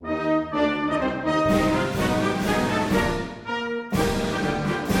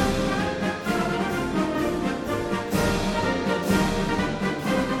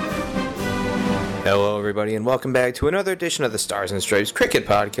Hello, everybody, and welcome back to another edition of the Stars and Stripes Cricket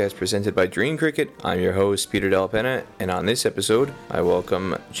Podcast presented by Dream Cricket. I'm your host, Peter Della Penna, and on this episode, I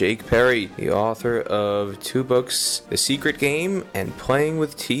welcome Jake Perry, the author of two books, The Secret Game and Playing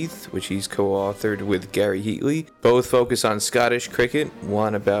with Teeth, which he's co-authored with Gary Heatley. Both focus on Scottish cricket,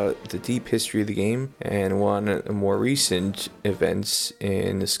 one about the deep history of the game, and one more recent events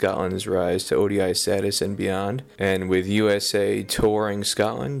in Scotland's rise to ODI status and beyond. And with USA touring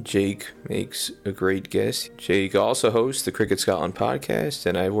Scotland, Jake makes a great guest. Jake also hosts the Cricket Scotland podcast,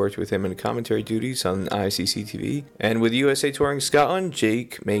 and I've worked with him in commentary duties on ICC TV. And with USA Touring Scotland,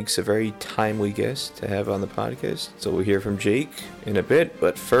 Jake makes a very timely guest to have on the podcast. So we'll hear from Jake in a bit,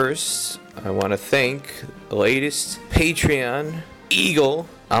 but first, I want to thank the latest Patreon Eagle,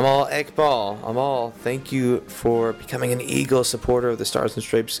 Amal Ekbal. Amal, thank you for becoming an Eagle supporter of the Stars and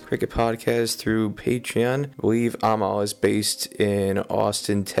Stripes Cricket Podcast through Patreon. I believe Amal is based in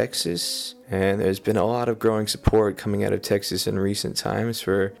Austin, Texas. And there's been a lot of growing support coming out of Texas in recent times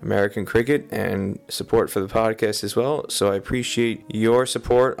for American cricket and support for the podcast as well. So I appreciate your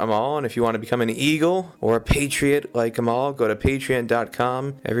support, Amal. And if you want to become an Eagle or a Patriot like Amal, go to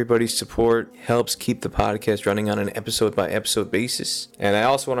patreon.com. Everybody's support helps keep the podcast running on an episode-by-episode basis. And I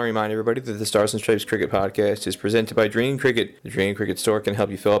also want to remind everybody that the Stars and Stripes Cricket Podcast is presented by Dream Cricket. The Dream Cricket Store can help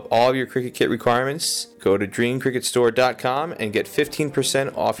you fill up all of your cricket kit requirements. Go to dreamcricketstore.com and get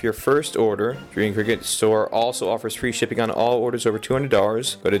 15% off your first order. Dream Cricket Store also offers free shipping on all orders over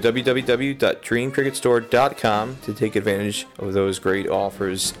 $200. Go to www.dreamcricketstore.com to take advantage of those great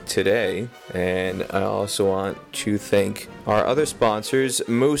offers today. And I also want to thank our other sponsors,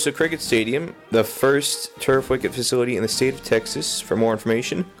 Moosa Cricket Stadium, the first turf wicket facility in the state of Texas. For more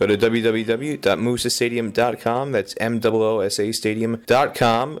information, go to www.moosastadium.com. That's MOOSA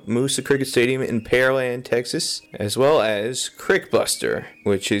Stadium.com. Moosa Cricket Stadium in Pearland, Texas, as well as Crickbuster,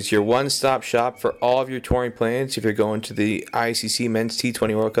 which is your one-stop shop for all of your touring plans. If you're going to the ICC Men's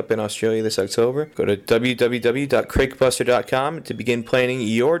T20 World Cup in Australia this October, go to www.crickbuster.com to begin planning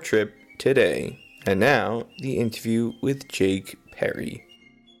your trip today. And now, the interview with Jake Perry.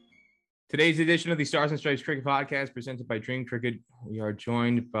 Today's edition of the Stars and Stripes Cricket Podcast presented by Dream Cricket. We are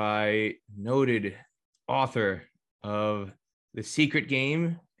joined by noted author of The Secret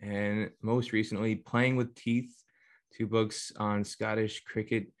Game and most recently Playing with Teeth, two books on Scottish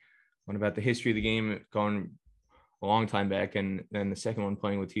cricket, one about the history of the game going a long time back, and then the second one,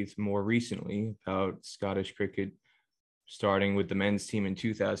 Playing with Teeth, more recently about Scottish cricket, starting with the men's team in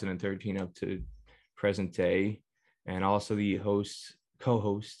 2013 up to present day, and also the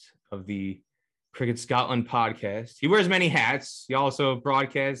co-host of the Cricket Scotland podcast. He wears many hats. He also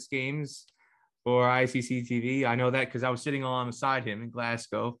broadcasts games for ICC TV. I know that because I was sitting alongside him in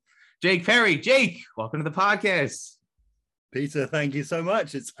Glasgow. Jake Perry. Jake, welcome to the podcast. Peter, thank you so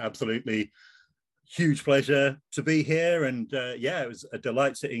much. It's absolutely huge pleasure to be here. And it was a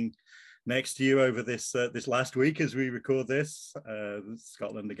delight sitting next to you over this last week as we record this.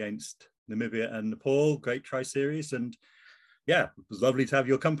 Scotland against Namibia and Nepal, great tri-series. And yeah, it was lovely to have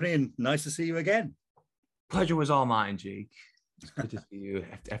your company and nice to see you again. Pleasure was all mine, Jake. It's good to see you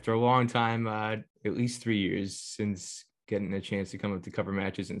after a long time, at least 3 years since getting a chance to come up to cover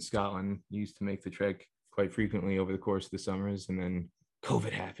matches in Scotland. Used to make the trek quite frequently over the course of the summers, and then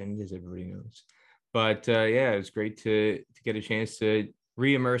COVID happened, as everybody knows. But it was great to get a chance to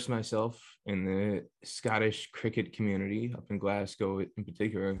re-immerse myself in the Scottish cricket community up in Glasgow in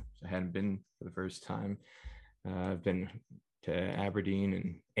particular. I hadn't been for the first time. I've been to Aberdeen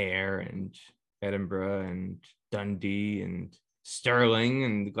and Ayr and Edinburgh and Dundee and Stirling,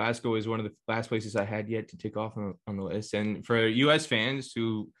 and Glasgow is one of the last places I had yet to tick off on the list. And for US fans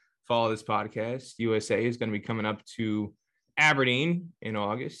who follow this podcast, USA is going to be coming up to Aberdeen in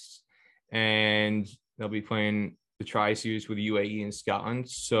August, and they'll be playing the tri-series with UAE and Scotland.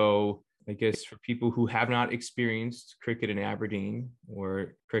 So I guess for people who have not experienced cricket in Aberdeen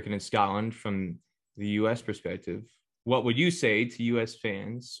or cricket in Scotland from the US perspective, what would you say to US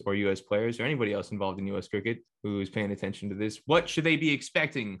fans or US players or anybody else involved in US cricket who is paying attention to this? What should they be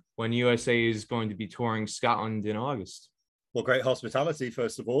expecting when USA is going to be touring Scotland in August? Well, great hospitality,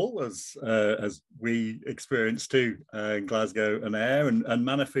 first of all, as we experienced too in Glasgow and Ayr, and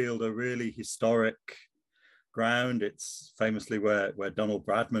Manor, a really historic ground. It's famously where Donald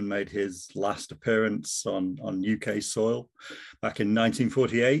Bradman made his last appearance on UK soil back in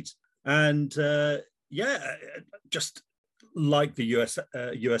 1948. And just like the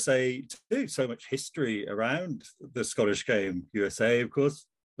USA too, so much history around the Scottish game. USA, of course,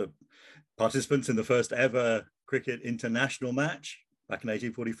 the participants in the first ever cricket international match back in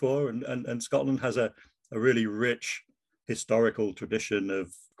 1844, and Scotland has a really rich historical tradition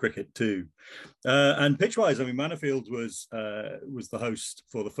of cricket too. And pitch-wise, I mean, Manor-Field was the host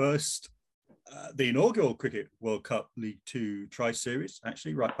for the inaugural Cricket World Cup League Two Tri-Series,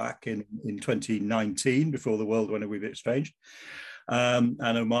 actually, right back in 2019, before the world went a wee bit strange. And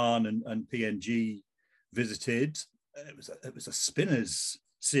Oman and PNG visited. It was a spinners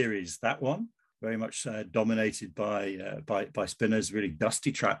series, that one, very much dominated by spinners. Really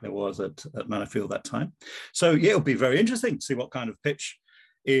dusty track there was at Manor-Field that time. So yeah, it'll be very interesting to see what kind of pitch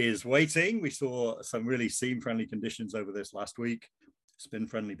is waiting. We saw some really seam-friendly conditions over this last week,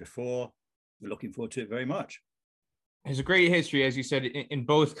 spin-friendly before. We're looking forward to it very much. There's a great history, as you said, in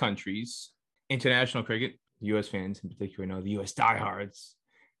both countries. International cricket, the U.S. fans in particular know, the U.S. diehards,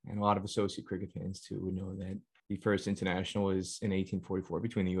 and a lot of associate cricket fans too would know that the first international was in 1844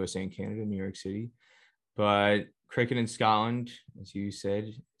 between the USA and Canada in New York City. But cricket in Scotland, as you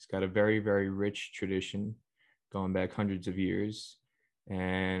said, it's got a very, very rich tradition going back hundreds of years.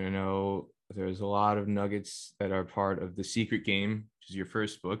 And I know there's a lot of nuggets that are part of The Secret Game, which is your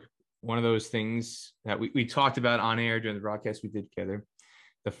first book. One of those things that we talked about on air during the broadcast we did together,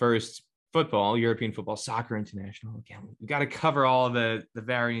 the first European football soccer international. Again, we got to cover all the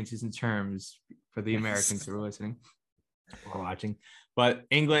variances and terms for the Americans who are listening or watching. But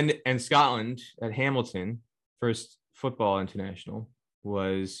England and Scotland at Hamilton, first football international,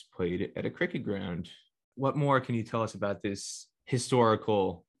 was played at a cricket ground. What more can you tell us about this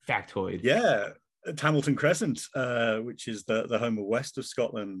historical factoid? Yeah, at Hamilton Crescent, which is the home of West of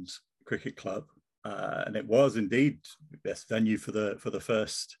Scotland Cricket Club, and it was indeed the best venue for the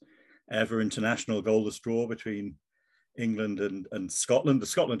first ever international goalless draw between England and Scotland. The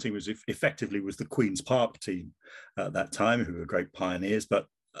Scotland team was effectively the Queen's Park team at that time, who were great pioneers. But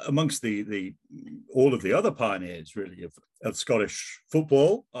amongst the all of the other pioneers, really, of Scottish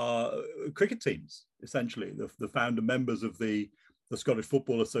football are cricket teams. Essentially, the founder members of the Scottish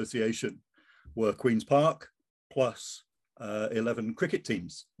Football Association were Queen's Park plus 11 cricket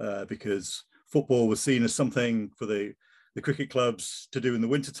teams, because football was seen as something for the cricket clubs to do in the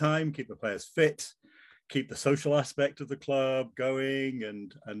wintertime, keep the players fit, keep the social aspect of the club going,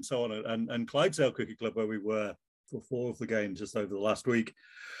 and so on. And Clydesdale Cricket Club, where we were for 4 of the games just over the last week,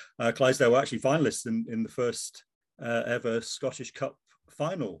 Clydesdale were actually finalists in the first ever Scottish Cup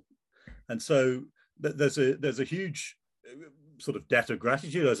final. And so there's a huge sort of debt of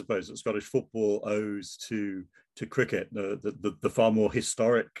gratitude, I suppose, that Scottish football owes to cricket, the far more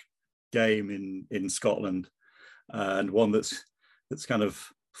historic game in Scotland, and one that's kind of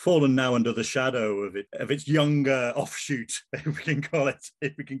fallen now under the shadow of its younger offshoot, if we can call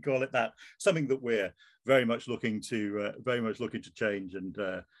it that. Something that we're very much looking to change. And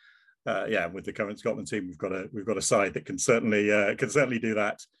with the current Scotland team, we've got a side that can certainly do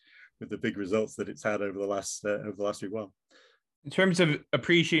that with the big results that it's had over the last week. Well, in terms of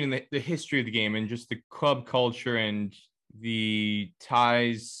appreciating the history of the game and just the club culture and the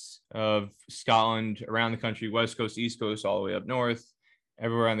ties of Scotland around the country, West Coast, East Coast, all the way up north,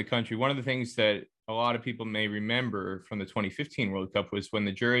 everywhere around the country, one of the things that a lot of people may remember from the 2015 World Cup was when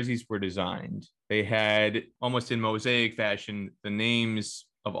the jerseys were designed. They had, almost in mosaic fashion, the names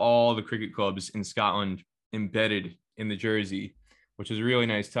of all the cricket clubs in Scotland embedded in the jersey, which is a really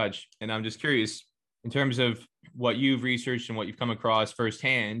nice touch. And I'm just curious, in terms of what you've researched and what you've come across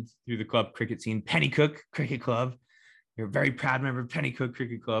firsthand through the club cricket scene, Pennycook Cricket Club. You're a very proud member of Pennycook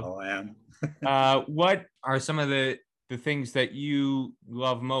Cricket Club. Oh, I am. What are some of the things that you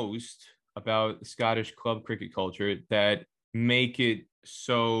love most about the Scottish club cricket culture that make it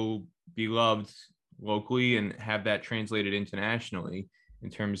so beloved locally and have that translated internationally, in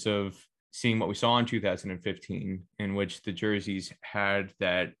terms of seeing what we saw in 2015, in which the jerseys had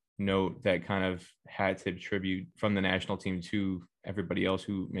that note that kind of had to tribute from the national team to everybody else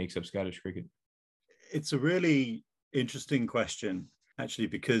who makes up Scottish cricket? It's a really interesting question, actually,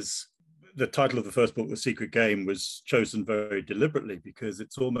 because the title of the first book, The Secret Game, was chosen very deliberately, because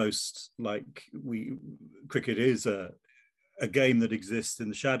it's almost like cricket is a game that exists in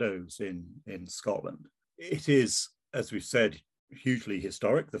the shadows in Scotland. It is, as we've said, hugely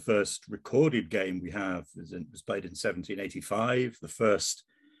historic. The first recorded game we have was played in 1785. The first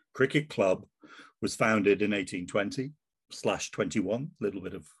cricket club was founded in 1820/21. A little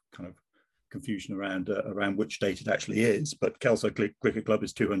bit of kind of confusion around which date it actually is, but Kelso Cricket Club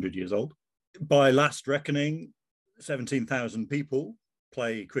is 200 years old. By last reckoning, 17,000 people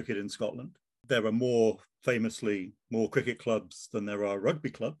play cricket in Scotland. There are famously more cricket clubs than there are rugby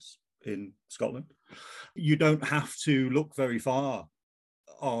clubs in Scotland. You don't have to look very far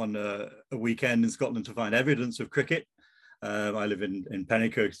on a weekend in Scotland to find evidence of cricket. I live in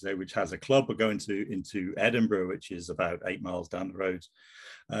Pennycook, which has a club. We're going into Edinburgh, which is about 8 miles down the road.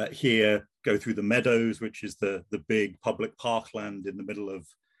 Here, go through the Meadows, which is the big public parkland in the middle of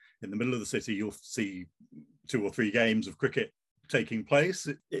the city. You'll see 2 or 3 games of cricket taking place.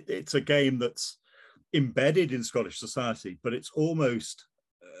 It's a game that's embedded in Scottish society, but it's almost,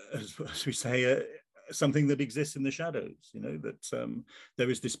 as we say, something that exists in the shadows. That there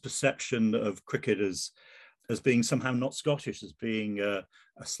is this perception of cricket as being somehow not Scottish, as being a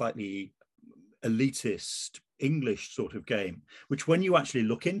slightly elitist English sort of game, which when you actually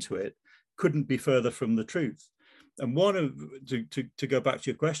look into it, couldn't be further from the truth. And to go back to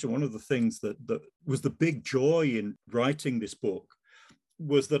your question, one of the things that was the big joy in writing this book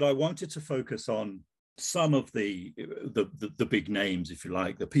was that I wanted to focus on some of the big names, if you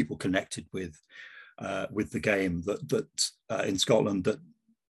like, the people connected with the game that in Scotland that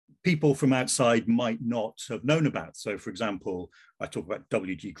people from outside might not have known about. So, for example, I talk about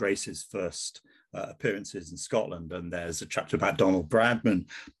W.G. Grace's first appearances in Scotland, and there's a chapter about Donald Bradman,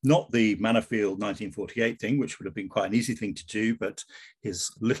 not the Manorfield 1948 thing, which would have been quite an easy thing to do, but his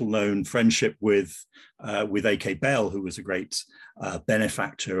little-known friendship with A.K. Bell, who was a great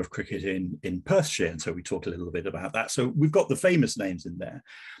benefactor of cricket in Perthshire, and so we talked a little bit about that. So we've got the famous names in there,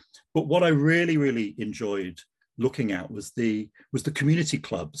 but what I really, really enjoyed looking at was the community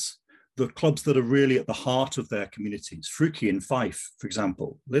clubs, the clubs that are really at the heart of their communities. Fruki in Fife, for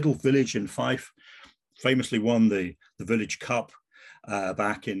example, little village in Fife, famously won the Village Cup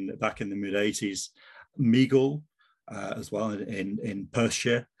back in the mid-80s. Meagle as well in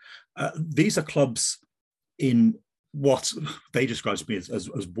Perthshire. These are clubs in what they describe to me as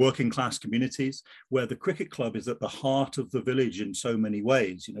working class communities, where the cricket club is at the heart of the village in so many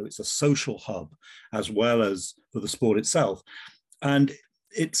ways. It's a social hub as well as for the sport itself. And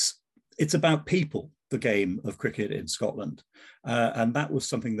it's about people, the game of cricket in Scotland. And that was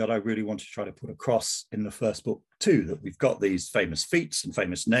something that I really wanted to try to put across in the first book too, that we've got these famous feats and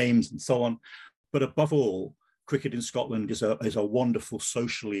famous names and so on. But above all, cricket in Scotland is a wonderful,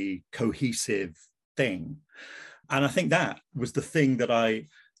 socially cohesive thing. And I think that was the thing that I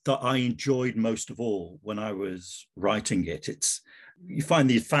enjoyed most of all when I was writing it. You find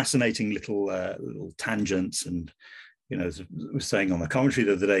these fascinating little tangents, and as I was saying on the commentary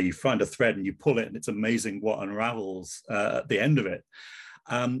the other day, you find a thread and you pull it, and it's amazing what unravels at the end of it.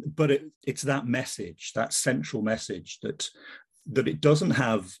 But it's that message, that central message that it doesn't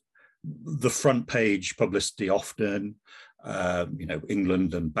have the front page publicity often.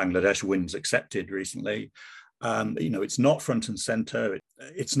 England and Bangladesh wins accepted recently. It's not front and center.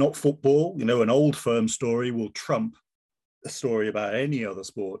 It's not football. An old firm story will trump a story about any other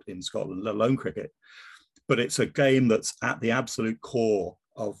sport in Scotland, let alone cricket. But it's a game that's at the absolute core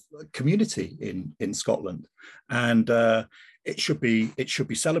of community in Scotland, and it should be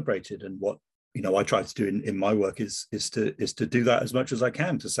celebrated. And what I try to do in my work is to do that as much as I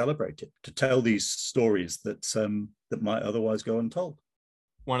can, to celebrate it, to tell these stories that might otherwise go untold.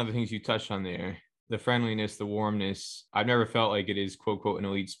 One of the things you touched on there, the friendliness, the warmness, I've never felt like it is quote unquote an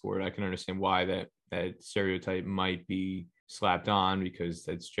elite sport. I can understand why that stereotype might be slapped on, because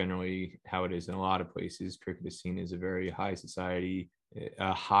that's generally how it is in a lot of places. Cricket is seen as a very high society,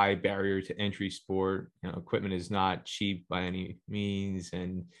 a high barrier to entry sport. Equipment is not cheap by any means,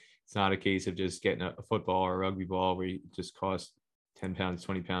 and it's not a case of just getting a football or a rugby ball where it just costs 10 pounds,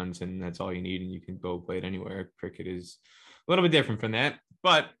 20 pounds, and that's all you need, and you can go play it anywhere. Cricket is a little bit different from that.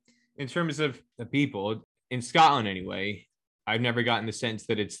 But in terms of the people, in Scotland anyway, I've never gotten the sense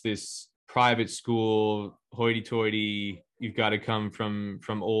that it's this private school, hoity-toity, you've got to come from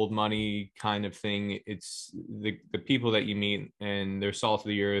old money kind of thing. It's the people that you meet, and they're salt of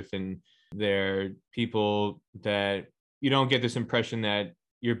the earth, and they're people that you don't get this impression that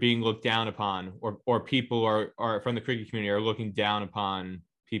you're being looked down upon, or people are from the cricket community are looking down upon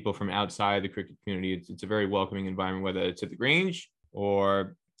people from outside the cricket community. It's a very welcoming environment, whether it's at the Grange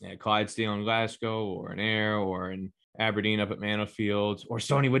or at Clydesdale in Glasgow, or in Ayr, or in Aberdeen up at Manorfield, or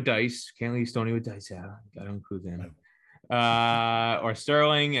Stonywood Dice. Can't leave Stonywood Dice out. Got to include them. Or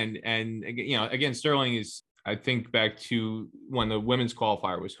Stirling, and again, Stirling is, I think back to when the women's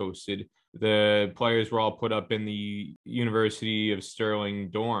qualifier was hosted, the players were all put up in the University of Stirling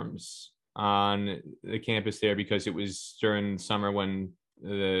dorms on the campus there, because it was during summer when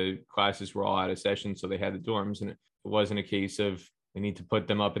the classes were all out of session, so they had the dorms, and it wasn't a case of they need to put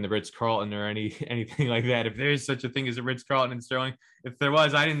them up in the Ritz-Carlton or anything like that. If there's such a thing as a Ritz-Carlton in Stirling, if there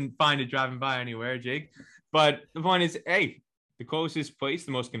was, I didn't find it driving by anywhere, Jake. But the point is, hey, the closest place,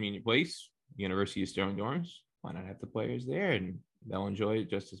 the most convenient place, University of Stirling dorms, why not have the players there, and they'll enjoy it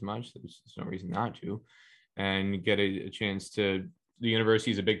just as much. There's no reason not to. and get a chance to. The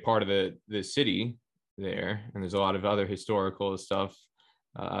university is a big part of the city there, and there's a lot of other historical stuff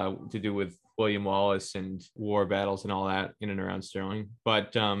to do with William Wallace and war battles and all that in and around Sterling.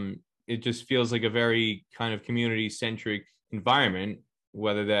 But it just feels like a very kind of community-centric environment,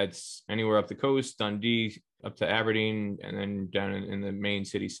 whether that's anywhere up the coast, Dundee, up to Aberdeen, and then down in the main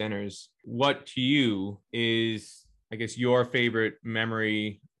city centers. What to you is, I guess, your favorite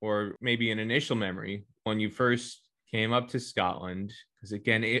memory, or maybe an initial memory when you first came up to Scotland? Because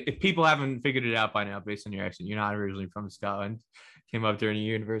again, if people haven't figured it out by now, based on your accent, you're not originally from Scotland, came up during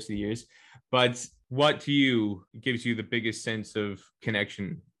your university years. But what to you gives you the biggest sense of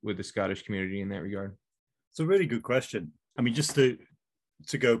connection with the Scottish community in that regard? It's a really good question. I mean, just to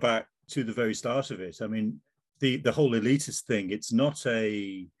go back to the very start of it, I mean, the whole elitist thing, it's not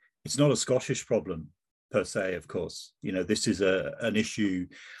a Scottish problem per se, of course. You know, this is an issue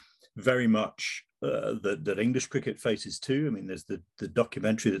very much that English cricket faces too. I mean, there's the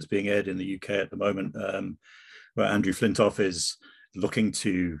documentary that's being aired in the UK at the moment, where Andrew Flintoff is looking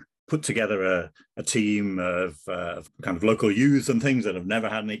to put together a team of kind of local youths and things that have never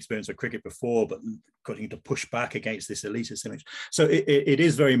had any experience of cricket before, but getting to push back against this elitist image. So it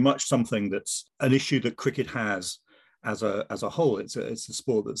is very much something that's an issue that cricket has as a whole. It's a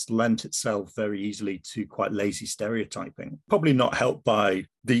sport that's lent itself very easily to quite lazy stereotyping, probably not helped by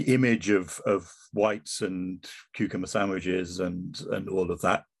the image of whites and cucumber sandwiches and all of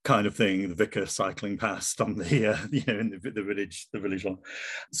that kind of thing, the vicar cycling past on the in the village one.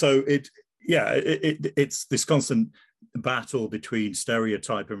 So it's this constant battle between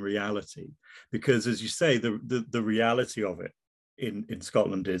stereotype and reality, because, as you say, the reality of it in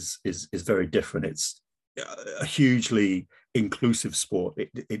Scotland is very different. It's a hugely inclusive sport.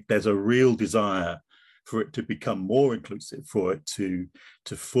 There's a real desire for it to become more inclusive, for it to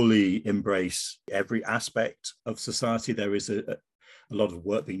fully embrace every aspect of society. There is a lot of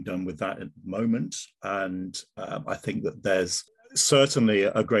work being done with that at the moment, and I think that there's certainly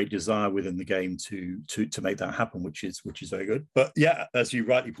a great desire within the game to make that happen, which is very good. But yeah, as you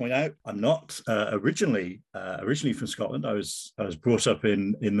rightly point out, I'm not originally from Scotland. I was brought up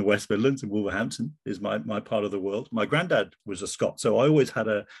in the West Midlands, in Wolverhampton is my part of the world. My granddad was a Scot, so I always had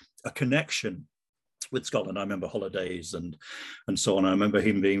a connection with Scotland. I remember holidays and so on. I remember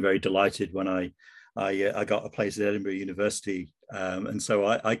him being very delighted when I got a place at Edinburgh University, and so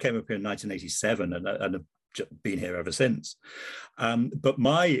I came up here in 1987 and have been here ever since. But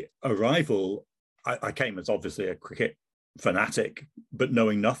my arrival, I came as obviously a cricket fanatic, but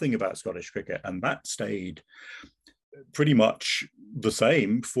knowing nothing about Scottish cricket, and that stayed pretty much the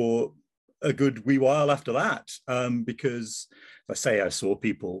same for a good wee while after that, because I say I saw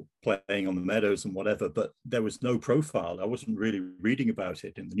people playing on the meadows and whatever, but there was no profile. I wasn't really reading about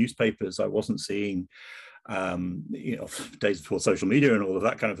it in the newspapers. I wasn't seeing, days before social media and all of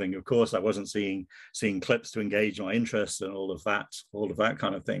that kind of thing. Of course, I wasn't seeing clips to engage my interest and all of that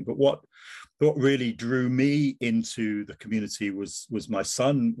kind of thing. But what really drew me into the community was my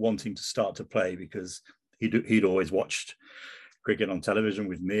son wanting to start to play, because he'd always watched cricket on television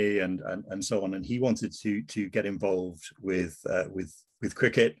with me and so on, and he wanted to get involved with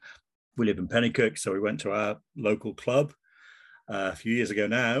cricket. We live in Pennycook, so we went to our local club a few years ago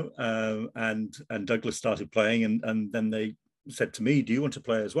now, and Douglas started playing, and then they said to me, "Do you want to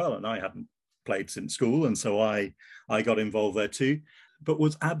play as well?" And I hadn't played since school, and so I got involved there too, but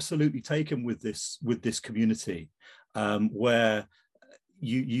was absolutely taken with this community, where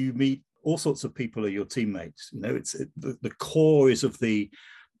you meet all sorts of people are your teammates. You know, the core is of the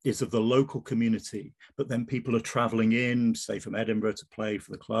local community, but then people are traveling in, say from Edinburgh, to play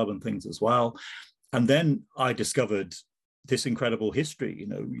for the club and things as well. And then I discovered this incredible history. You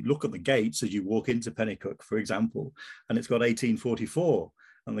know, you look at the gates as you walk into Pennycook, for example, and it's got 1844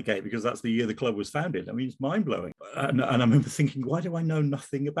 on the gate, because that's the year the club was founded. I mean, it's mind-blowing. And I remember thinking, why do I know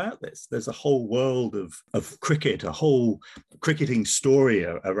nothing about this? There's a whole world of cricket, a whole cricketing story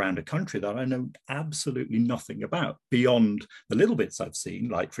around a country that I know absolutely nothing about, beyond the little bits I've seen,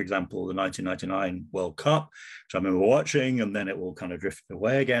 like, for example, the 1999 World Cup, which I remember watching, and then it all kind of drifted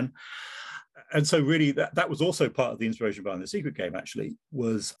away again. And so really that was also part of the inspiration behind The Secret Game, actually,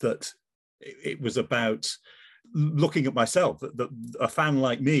 was that it was about looking at myself, a fan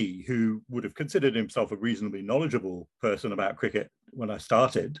like me who would have considered himself a reasonably knowledgeable person about cricket when I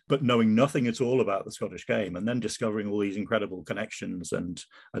started, but knowing nothing at all about the Scottish game, and then discovering all these incredible connections and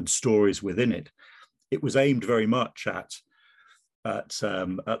stories within it. It was aimed very much at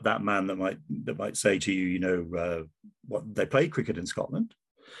that man that might say to you, you know, what they play cricket in Scotland,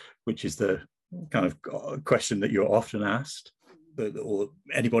 which is the kind of question that you're often asked. or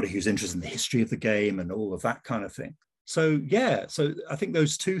anybody who's interested in the history of the game and all of that kind of thing. So I think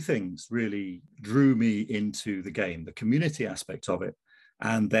those two things really drew me into the game, the community aspect of it,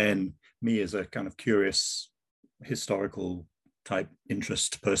 and then me as a kind of curious historical type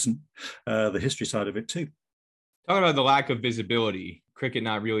interest person, the history side of it too. Talking about the lack of visibility, cricket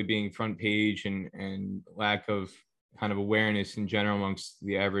not really being front page, and lack of kind of awareness in general amongst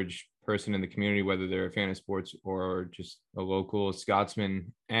the average person in the community, whether they're a fan of sports or just a local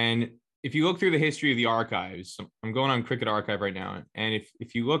Scotsman. And if you look through the history of the archives, I'm going on Cricket Archive right now, and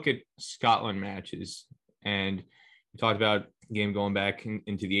if you look at Scotland matches, and we talked about the game going back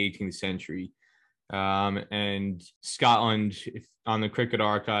into the 18th century, and Scotland, on the Cricket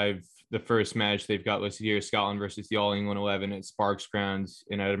Archive, the first match they've got listed here is Scotland versus the All England 11 at Sparks Grounds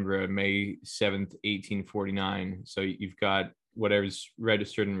in Edinburgh, May 7th, 1849. So you've got whatever's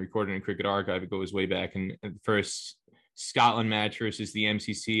registered and recorded in Cricket Archive. It goes way back. And the first Scotland match versus the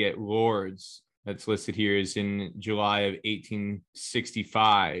MCC at Lord's that's listed here is in July of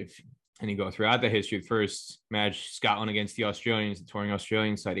 1865. And you go throughout the history. The first match, Scotland against the Australians, the touring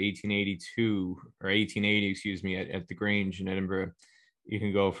Australian side, 1880, at the Grange in Edinburgh. You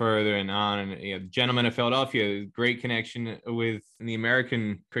can go further and on. And the Gentlemen of Philadelphia, great connection with the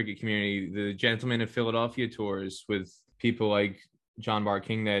American cricket community. The Gentlemen of Philadelphia tours with people like John Bar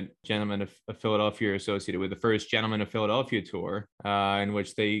King, that Gentlemen of Philadelphia are associated with. The first Gentlemen of Philadelphia tour, in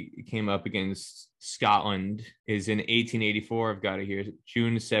which they came up against Scotland, is in 1884. I've got it here,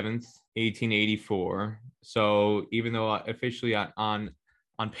 June 7th, 1884. So even though officially on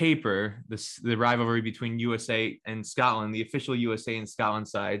paper, the rivalry between USA and Scotland, the official USA and Scotland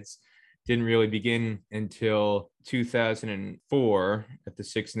sides, didn't really begin until 2004 at the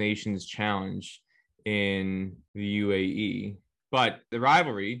Six Nations Challenge in the UAE. But the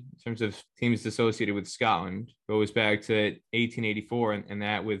rivalry, in terms of teams associated with Scotland, goes back to 1884, and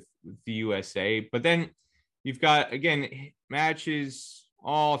that with the USA. But then you've got, again, matches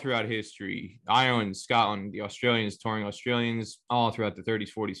all throughout history. Ireland, Scotland, the Australians, touring Australians, all throughout the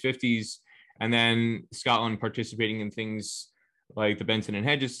 30s, 40s, 50s. And then Scotland participating in things like the Benson and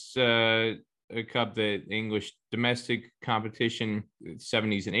Hedges Cup, the English domestic competition,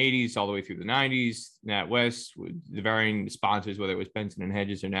 70s and 80s, all the way through the 90s, NatWest, with the varying sponsors, whether it was Benson and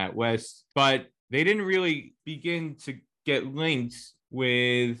Hedges or NatWest. But they didn't really begin to get linked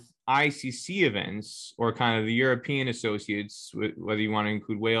with ICC events or kind of the European associates, whether you want to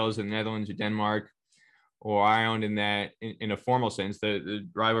include Wales and Netherlands or Denmark or Ireland in a formal sense. The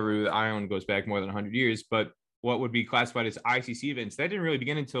rivalry with Ireland goes back more than 100 years, but what would be classified as ICC events, that didn't really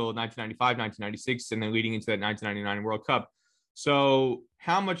begin until 1995, 1996, and then leading into that 1999 World Cup. So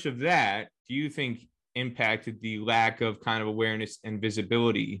how much of that do you think impacted the lack of kind of awareness and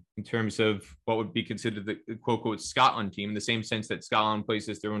visibility in terms of what would be considered the quote unquote Scotland team, in the same sense that Scotland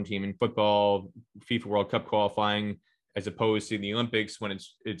places their own team in football, FIFA World Cup qualifying, as opposed to the Olympics when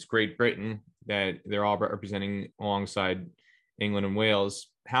it's Great Britain that they're all representing alongside England and Wales?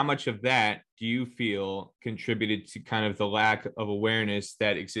 How much of that do you feel contributed to kind of the lack of awareness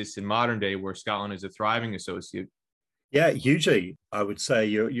that exists in modern day, where Scotland is a thriving associate? Yeah, hugely. I would say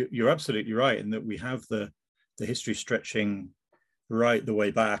you're absolutely right in that we have the history stretching right the way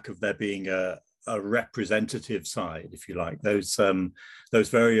back of there being a representative side, if you like. Those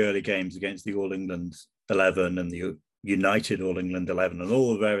very early games against the All England 11 and the United All England 11 and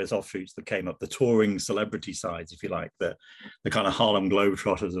all the various offshoots that came up, the touring celebrity sides, if you like, the kind of Harlem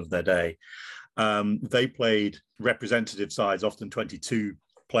Globetrotters of their day. They played representative sides, often 22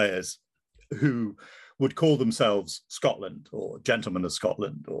 players, who would call themselves Scotland or Gentlemen of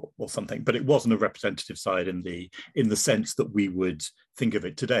Scotland or something, but it wasn't a representative side in the sense that we would think of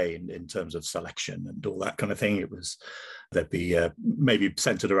it today in terms of selection and all that kind of thing. There'd be maybe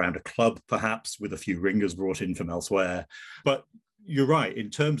centered around a club, perhaps, with a few ringers brought in from elsewhere. But you're right,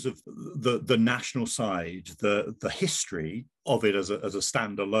 in terms of the national side, the history of it as a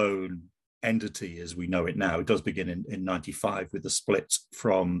standalone entity as we know it now. It does begin in 95 with the split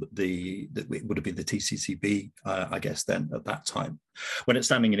from it would have been the TCCB, I guess, then at that time, when it's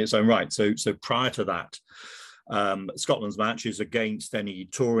standing in its own right. So prior to that, Scotland's matches against any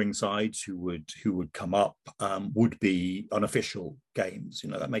touring sides who would come up would be unofficial games.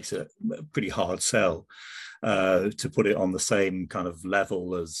 That makes it a pretty hard sell to put it on the same kind of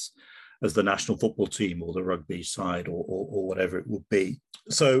level as the national football team or the rugby side or whatever it would be.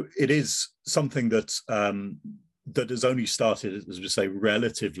 So it is something that has only started, as we say,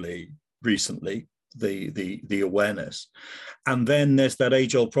 relatively recently, the awareness. And then there's that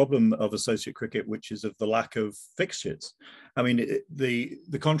age-old problem of associate cricket, which is of the lack of fixtures. I mean,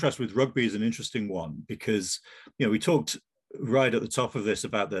 the contrast with rugby is an interesting one because, we talked right at the top of this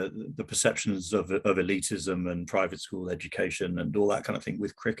about the perceptions of elitism and private school education and all that kind of thing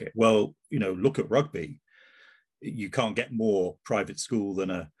with cricket. Well, look at rugby. You can't get more private school than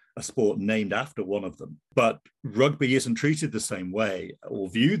a sport named after one of them. But rugby isn't treated the same way or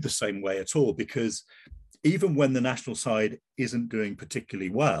viewed the same way at all, because even when the national side isn't doing particularly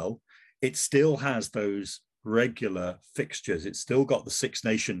well, it still has those regular fixtures. It's still got the Six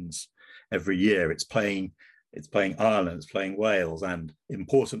Nations every year. It's playing Ireland, it's playing Wales, and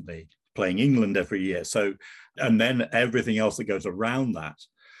importantly, playing England every year. So, and then everything else that goes around that.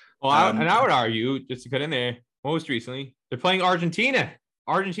 Well, and I would argue, just to cut in there, most recently, they're playing Argentina.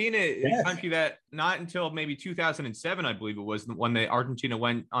 Argentina is a country that not until maybe 2007, I believe it was, when Argentina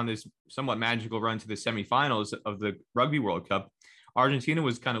went on this somewhat magical run to the semifinals of the Rugby World Cup. Argentina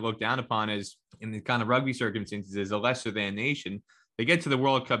was kind of looked down upon as, in the kind of rugby circumstances, as a lesser than nation. They get to the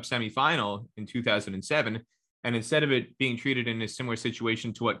World Cup semifinal in 2007, and instead of it being treated in a similar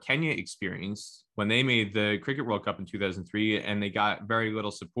situation to what Kenya experienced when they made the Cricket World Cup in 2003, and they got very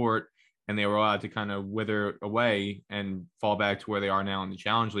little support, and they were allowed to kind of wither away and fall back to where they are now in the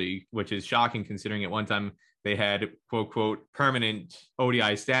Challenge League, which is shocking considering at one time they had quote, quote, permanent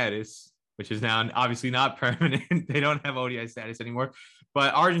ODI status, which is now obviously not permanent. They don't have ODI status anymore.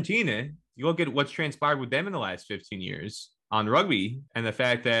 But Argentina, you look at what's transpired with them in the last 15 years on rugby, and the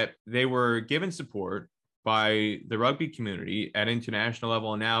fact that they were given support by the rugby community at international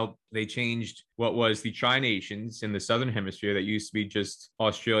level. And now they changed what was the Tri-Nations in the Southern Hemisphere that used to be just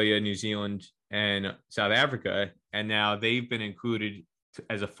Australia, New Zealand, and South Africa. And now they've been included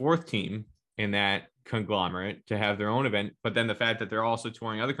as a fourth team in that conglomerate to have their own event. But then the fact that they're also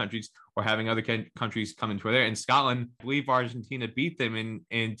touring other countries or having other countries come into there. And Scotland, I believe Argentina beat them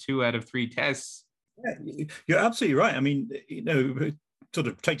in 2 out of 3 tests. Yeah, you're absolutely right. I mean, it sort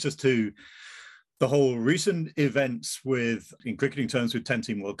of takes us to the whole recent events in cricketing terms with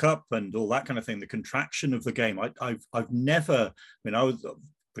 10-team World Cup and all that kind of thing, the contraction of the game. I've never, I was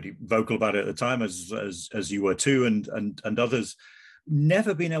pretty vocal about it at the time, as you were too, and others,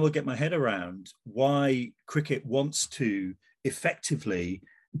 never been able to get my head around why cricket wants to effectively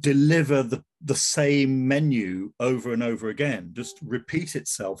deliver the same menu over and over again, just repeat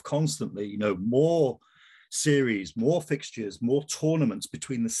itself constantly, more series, more fixtures, more tournaments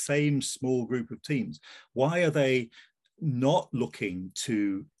between the same small group of teams. Why are they not looking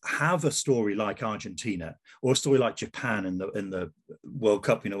to have a story like Argentina or a story like Japan in the World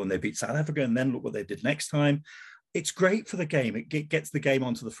Cup, when they beat South Africa, and then look what they did next time? It's great for the game. It gets the game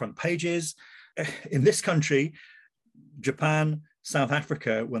onto the front pages. In this country, Japan, South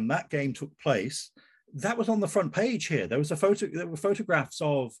Africa, when that game took place, that was on the front page here. There were photographs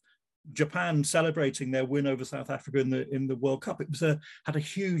of Japan celebrating their win over South Africa in the World Cup. It had a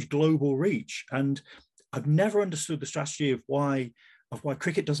huge global reach, and I've never understood the strategy of why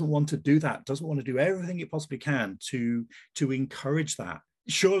cricket doesn't want to do that. Doesn't want to do everything it possibly can to encourage that.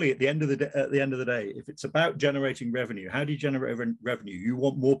 Surely, at the end of the day, if it's about generating revenue, how do you generate revenue? You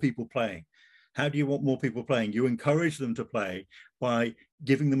want more people playing. How do you want more people playing? You encourage them to play by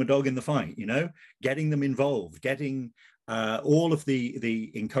giving them a dog in the fight. Getting them involved, getting all of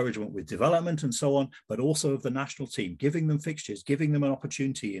the encouragement with development and so on, but also of the national team, giving them fixtures, giving them an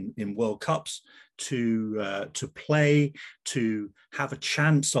opportunity in World Cups to play, to have a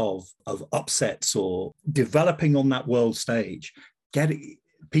chance of upsets or developing on that world stage, getting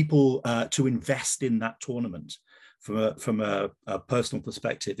people to invest in that tournament from a personal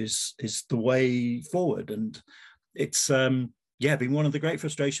perspective is the way forward. And it's been one of the great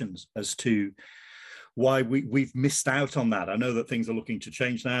frustrations as to why we've missed out on that. I know that things are looking to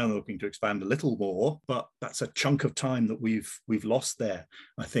change now and looking to expand a little more, but that's a chunk of time that we've lost there.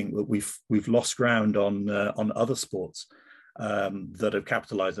 I think that we've lost ground on other sports that have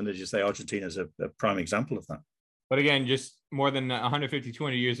capitalized, and as you say, Argentina is a prime example of that. But again, just more than 150,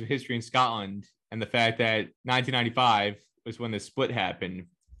 200 years of history in Scotland, and the fact that 1995 was when the split happened.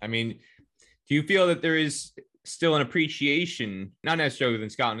 I mean, do you feel that there is still an appreciation, not necessarily within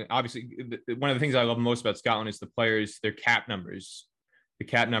Scotland? Obviously, one of the things I love most about Scotland is the players, their cap numbers. The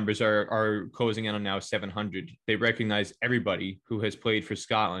cap numbers are closing in on now 700. They recognize everybody who has played for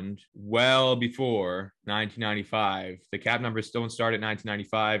Scotland well before 1995. The cap numbers don't start at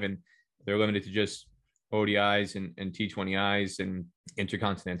 1995, and they're limited to just ODIs and T20Is and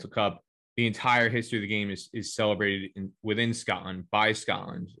Intercontinental Cup. The entire history of the game is celebrated within Scotland by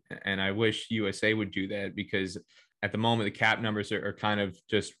Scotland. And I wish USA would do that, because at the moment, the cap numbers are kind of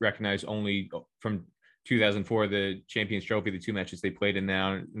just recognized only from 2004, the Champions Trophy, the 2 matches they played in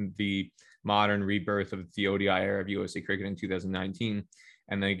now, the modern rebirth of the ODI era of USA cricket in 2019.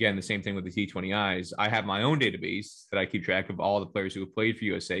 And then again, the same thing with the T20Is. I have my own database that I keep track of all the players who have played for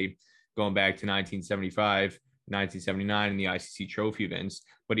USA going back to 1975, 1979 in the ICC trophy events.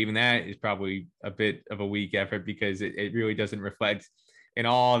 But even that is probably a bit of a weak effort because it really doesn't reflect in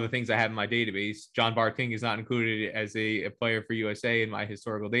all the things I have in my database. John Barking is not included as a player for USA in my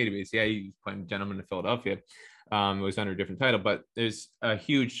historical database. Yeah, he's playing Gentleman in Philadelphia. It was under a different title, but there's a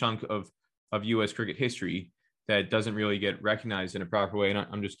huge chunk of US cricket history that doesn't really get recognized in a proper way. And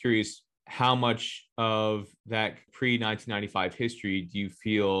I'm just curious, how much of that pre-1995 history do you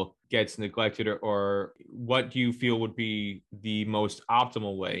feel gets neglected, or what do you feel would be the most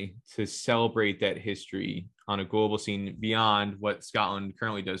optimal way to celebrate that history on a global scene beyond what Scotland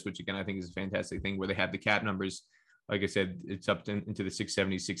currently does, which again, I think is a fantastic thing, where they have the cap numbers. Like I said, it's up into the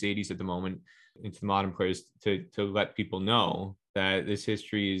 670s, 680s at the moment, into the modern players to let people know that this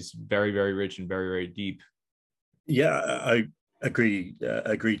history is very, very rich and very, very deep. Yeah, I agree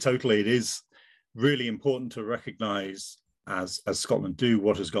totally. It is really important to recognize, as Scotland do,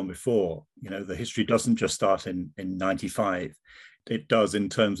 what has gone before. You know, the history doesn't just start in 95. It does in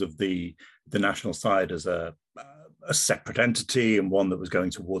terms of the national side as a separate entity, and one that was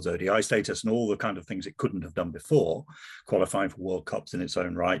going towards ODI status and all the kind of things it couldn't have done before, qualifying for World Cups in its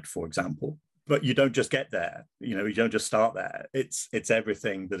own right, for example. But you don't just get there, you know, you don't just start there. It's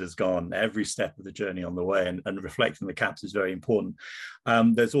everything that has gone, every step of the journey on the way, and reflecting the caps is very important.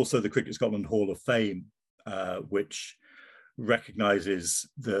 There's also the Cricket Scotland Hall of Fame, which recognises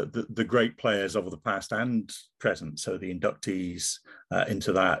the great players of the past and present, so the inductees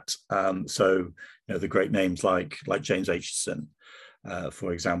into that. So, you know, the great names like James Aitchison,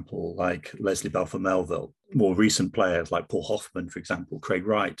 for example, like Leslie Balfour Melville, more recent players like Paul Hoffman, for example, Craig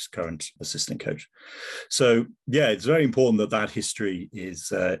Wright, current assistant coach. So yeah, it's very important that history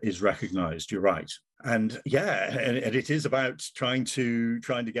is recognised. You're right. And yeah, and it is about trying to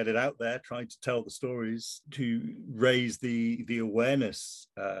get it out there, trying to tell the stories, to raise the awareness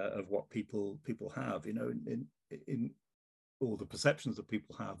of what people have, you know, in all the perceptions that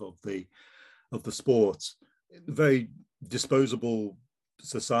people have of the sport. Very disposable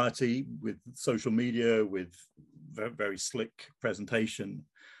society with social media, with very, very slick presentation.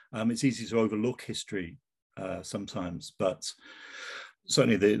 It's easy to overlook history sometimes, but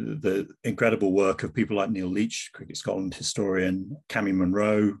certainly the incredible work of people like Neil Leach, Cricket Scotland historian, Cammy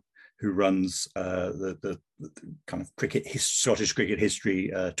Monroe, who runs the kind of Scottish cricket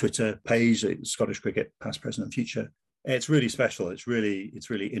history Twitter page, Scottish Cricket Past, Present and Future. It's really special. It's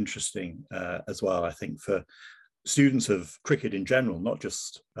really interesting as well, I think, for students of cricket in general, not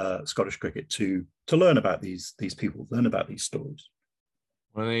just Scottish cricket, to learn about these people, learn about these stories.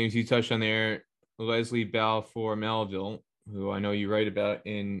 One of the names you touched on there, Leslie Balfour Melville, who I know you write about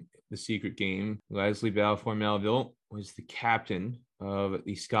in The Secret Game. Leslie Balfour Melville was the captain of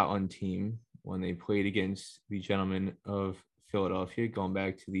the Scotland team when they played against the Gentlemen of Philadelphia, going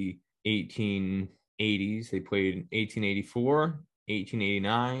back to the 1880s. They played in 1884,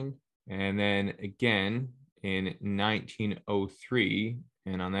 1889, and then again in 1903.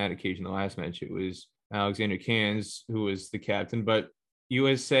 And on that occasion, the last match, it was Alexander Cairns who was the captain. But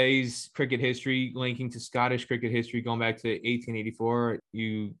USA's cricket history linking to Scottish cricket history going back to 1884,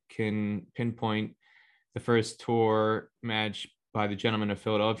 you can pinpoint the first tour match by the Gentlemen of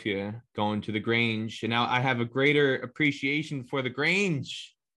Philadelphia going to the Grange. And now I have a greater appreciation for the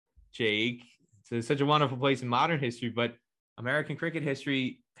Grange, Jake. It's such a wonderful place in modern history, but American cricket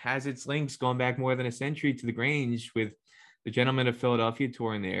history has its links going back more than a century to the Grange, with the Gentlemen of Philadelphia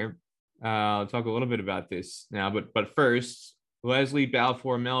touring there. I'll talk a little bit about this now, but first, Leslie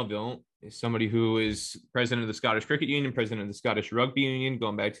Balfour Melville is somebody who is president of the Scottish Cricket Union, president of the Scottish Rugby Union,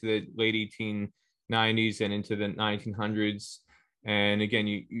 going back to the late 1890s and into the 1900s. And again,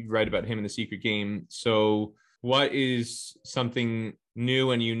 you write about him in The Secret Game. So what is something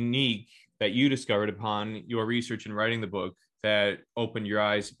new and unique that you discovered upon your research and writing the book that opened your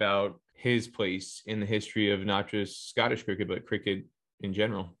eyes about his place in the history of not just Scottish cricket, but cricket in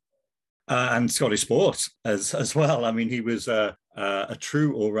general? And Scottish sport as well. I mean, he was a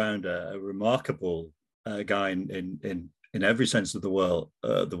true all-rounder, a remarkable guy in every sense of the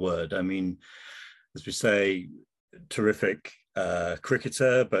word. I mean, as we say, terrific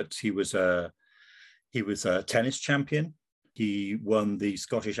cricketer, but he was a tennis champion. He won the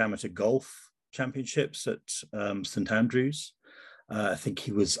Scottish Amateur Golf Championships at St Andrews. I think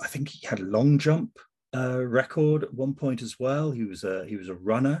he had a long jump record at one point as well. He was a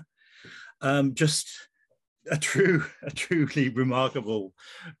runner. Just a truly remarkable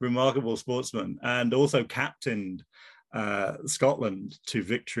sportsman, and also captained Scotland to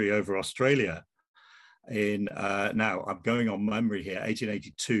victory over Australia in now I'm going on memory here,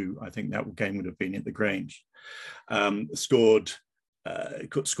 1882. I think that game would have been at the Grange. Scored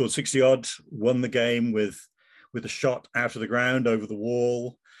 60 odd, won the game with a shot out of the ground over the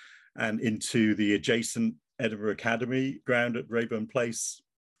wall and into the adjacent Edinburgh Academy ground at Rayburn Place,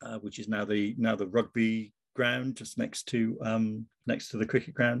 which is now the rugby ground, just next to the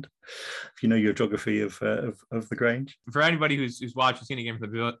cricket ground. If you know your geography of the Grange. For anybody who's watching, seen a game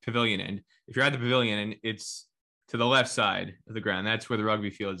from the pavilion end, if you're at the pavilion and it's to the left side of the ground, that's where the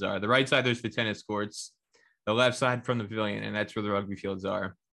rugby fields are. The right side, there's the tennis courts. The left side from the pavilion, and that's where the rugby fields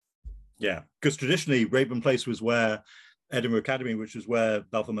are. Yeah, because traditionally Rayburn Place was where Edinburgh Academy, which was where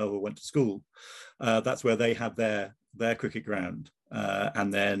Balfour Melville went to school, that's where they had their cricket ground,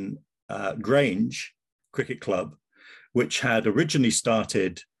 and then Grange Cricket Club, which had originally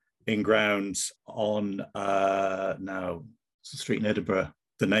started in grounds on now it's a street in Edinburgh.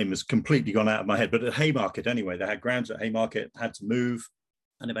 The name has completely gone out of my head, but at Haymarket anyway. They had grounds at Haymarket, had to move,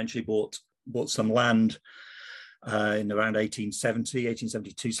 and eventually bought some land in around 1870,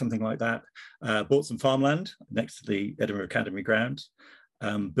 1872, something like that. Bought some farmland next to the Edinburgh Academy ground.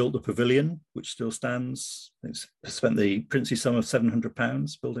 Built a pavilion, which still stands. It's spent the princely sum of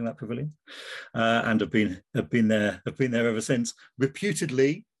 £700 building that pavilion, and have been there ever since.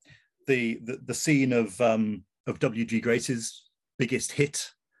 Reputedly, the scene of W.G. Grace's biggest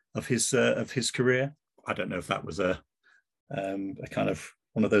hit of his career. I don't know if that was a kind of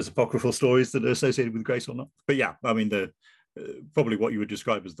one of those apocryphal stories that are associated with Grace or not. But yeah, I mean, probably what you would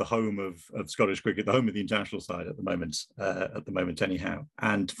describe as the home of Scottish cricket, the home of the international side at the moment anyhow.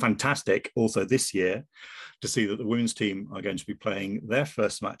 And fantastic also this year to see that the women's team are going to be playing their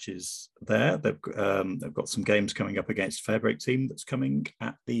first matches there. They've got some games coming up against Fairbreak team that's coming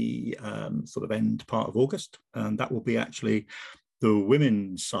at the sort of end part of August. And that will be actually the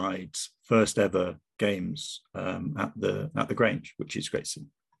women's side's first ever games at the Grange, which is great to see.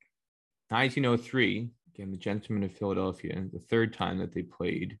 1903, again, the Gentlemen of Philadelphia, the third time that they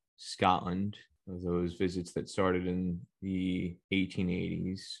played Scotland, those visits that started in the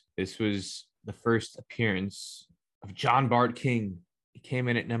 1880s. This was the first appearance of John Bart King. He came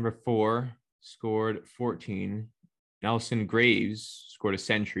in at number 4, scored 14. Nelson Graves scored a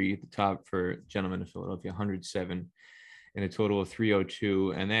century at the top for Gentlemen of Philadelphia, 107, and a total of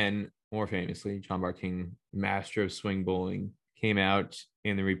 302. And then, more famously, John Bart King, master of swing bowling, came out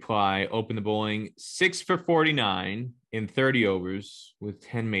in the reply, opened the bowling 6 for 49 in 30 overs with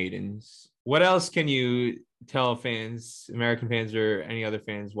 10 maidens. What else can you tell fans, American fans or any other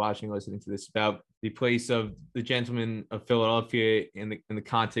fans watching, listening to this, about the place of the Gentlemen of Philadelphia in the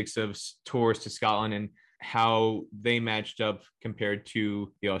context of tours to Scotland and how they matched up compared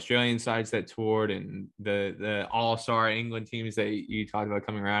to the Australian sides that toured and the all-star England teams that you talked about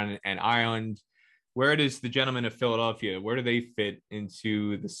coming around, and Ireland? Where does the Gentlemen of Philadelphia, where do they fit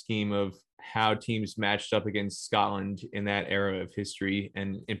into the scheme of how teams matched up against Scotland in that era of history,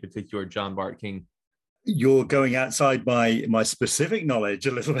 and in particular John Bart King? You're going outside my specific knowledge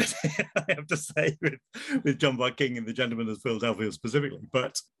a little bit, I have to say, with John Bart King and the Gentlemen of Philadelphia specifically.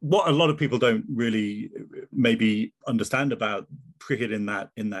 But what a lot of people don't really maybe understand about cricket in that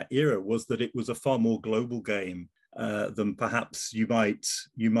era was that it was a far more global game than perhaps you might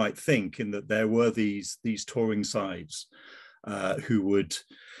think, in that there were these touring sides who would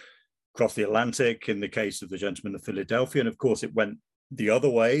cross the Atlantic in the case of the Gentlemen of Philadelphia, and of course it went the other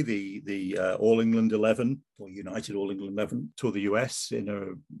way. The All England 11 or United All England 11 toured the US in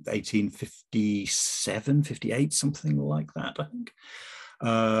 1857, 58, something like that, I think,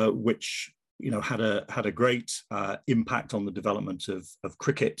 which had a great impact on the development of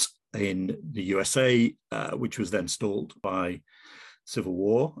cricket in the USA, which was then stalled by Civil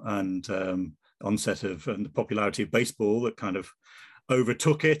War and onset of and the popularity of baseball that kind of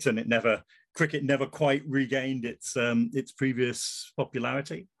overtook it, and cricket never quite regained its previous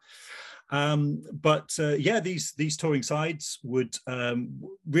popularity. These touring sides would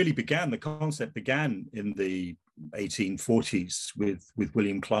the concept began in the 1840s with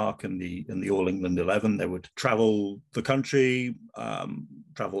William Clark and the All England 11. They would travel the country,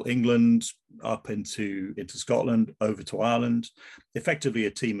 travel England up into Scotland, over to Ireland, effectively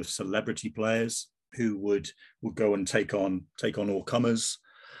a team of celebrity players who would go and take on all comers.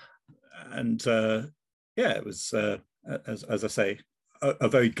 And it was, as I say, a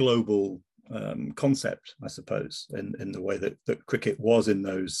very global concept, I suppose, in the way that cricket was in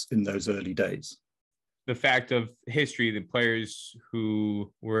those early days. The fact of history, the players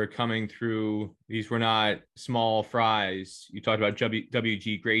who were coming through, these were not small fries. You talked about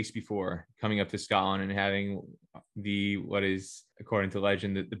W.G. Grace before, coming up to Scotland and having what is, according to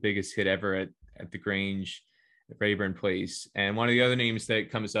legend, the biggest hit ever at at the Grange at Rayburn Place. And one of the other names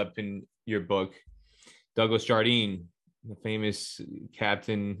that comes up in your book, Douglas Jardine, the famous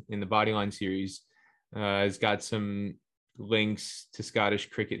captain in the Bodyline series, has got some links to Scottish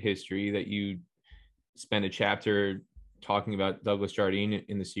cricket history that you spend a chapter talking about Douglas Jardine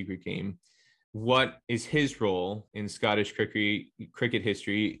in The Secret Game. What is his role in Scottish cricket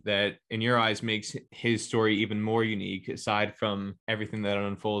history that, in your eyes, makes his story even more unique, aside from everything that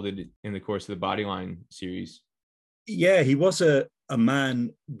unfolded in the course of the Bodyline series? Yeah, he was a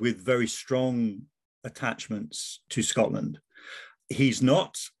man with very strong attachments to Scotland. He's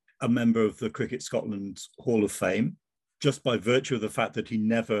not a member of the Cricket Scotland Hall of Fame, just by virtue of the fact that he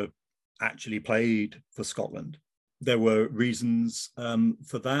never actually played for Scotland. There were reasons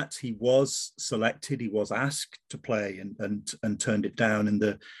for that. He was selected, he was asked to play and turned it down in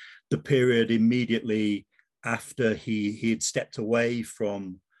the period immediately after he had stepped away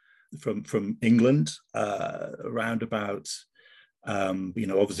from England, around about,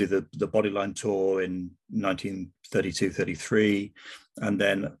 obviously the Bodyline tour in 1932-33, and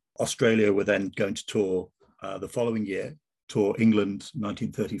then Australia were then going to tour the following year. Tour England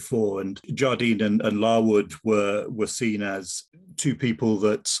 1934, and Jardine and Larwood were seen as two people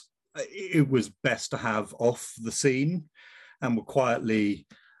that it was best to have off the scene and were quietly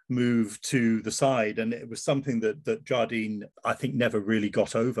moved to the side. And it was something that Jardine, I think, never really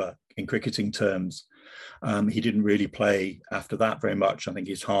got over in cricketing terms. He didn't really play after that very much. I think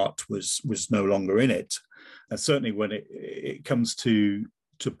his heart was no longer in it. And certainly when it comes to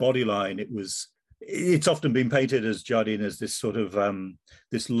Bodyline, it's often been painted as Jardine as this sort of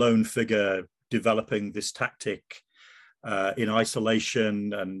this lone figure developing this tactic in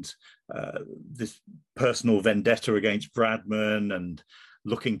isolation, and this personal vendetta against Bradman, and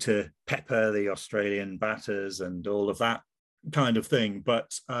looking to pepper the Australian batters and all of that kind of thing.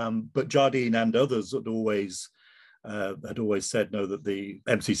 But Jardine and others had always said no, that the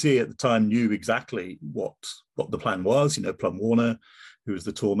MCC at the time knew exactly what the plan was. Plum Warner, who was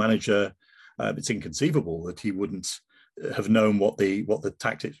the tour manager, it's inconceivable that he wouldn't have known what the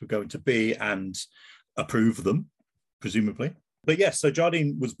tactics were going to be and approve them, presumably. But yes, so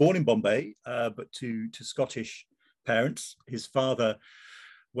Jardine was born in Bombay, but to Scottish parents. His father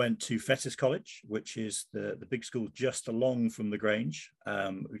went to Fettes College, which is the big school just along from the Grange,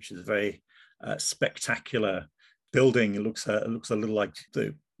 which is a very spectacular building. It looks a little like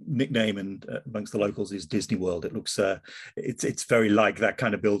the nickname and amongst the locals is Disney World. It looks it's very like that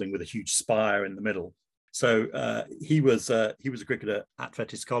kind of building with a huge spire in the middle. So he was a cricketer at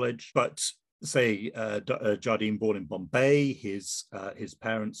Fettes College, but Jardine born in Bombay. His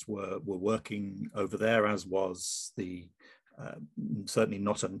parents were working over there, as was the certainly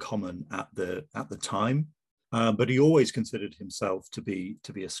not uncommon at the time. But he always considered himself to be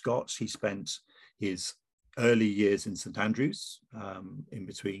a Scot. He spent his early years in St Andrews, in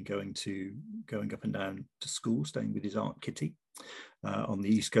between going up and down to school, staying with his aunt Kitty on the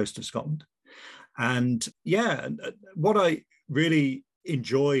east coast of Scotland. And what I really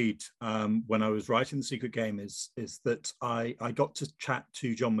enjoyed when I was writing The Secret Game is that I got to chat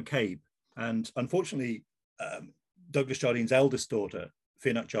to John McCabe. And unfortunately, Douglas Jardine's eldest daughter,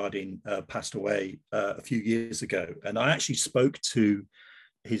 Fionnach Jardine, passed away a few years ago. And I actually spoke to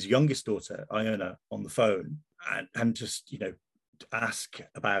his youngest daughter, Iona, on the phone and just, ask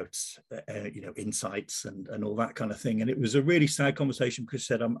about, insights and all that kind of thing. And it was a really sad conversation because she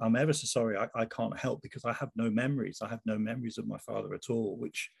said, I'm ever so sorry, I can't help because I have no memories. I have no memories of my father at all,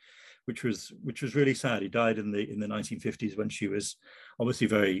 which was really sad. He died in the 1950s when she was obviously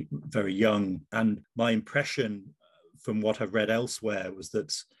very, very young. And my impression from what I've read elsewhere was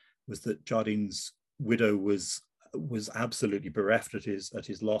that Jardine's widow was absolutely bereft at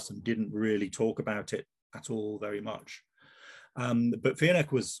his loss and didn't really talk about it at all very much. But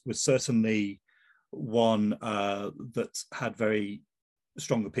Fionnach was certainly one that had very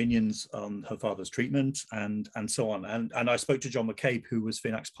strong opinions on her father's treatment and so on. And I spoke to John McCabe, who was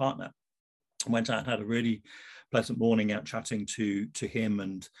Fionnach's partner, and went out and had a really pleasant morning out chatting to him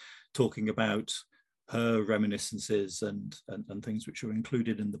and talking about her reminiscences and things which were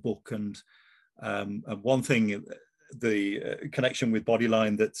included in the book. And one thing, the connection with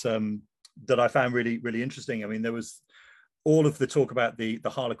Bodyline that I found really, really interesting. I mean, there was all of the talk about the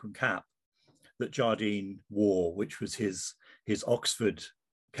Harlequin cap that Jardine wore, which was his Oxford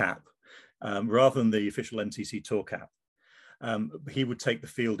cap, rather than the official MCC tour cap. He would take the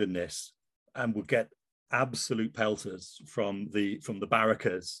field in this and would get absolute pelters from the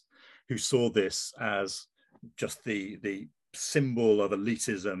barrackers, who saw this as just the symbol of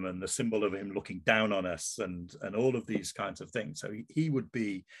elitism and the symbol of him looking down on us and all of these kinds of things. So he would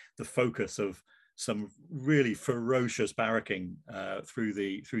be the focus of some really ferocious barracking through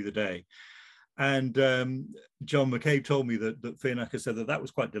the day. And John McCabe told me that Fiernacke said that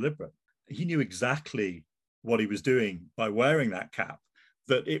was quite deliberate. He knew exactly what he was doing by wearing that cap,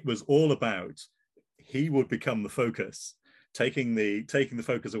 that it was all about he would become the focus, taking the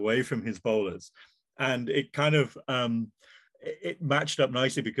focus away from his bowlers. And it kind of it matched up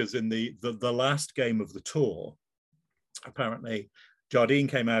nicely, because in the last game of the tour, apparently Jardine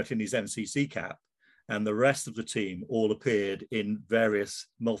came out in his MCC cap, and the rest of the team all appeared in various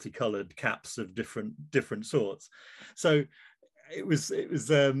multicolored caps of different sorts. So it was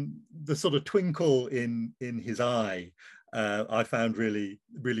the sort of twinkle in his eye I found really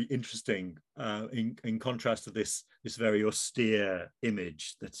interesting, in contrast to this very austere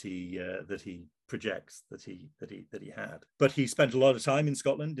image that he projects, that he had. But he spent a lot of time in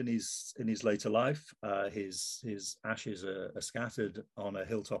Scotland in his later life. His ashes are scattered on a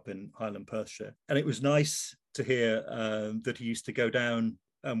hilltop in Highland Perthshire, and it was nice to hear that he used to go down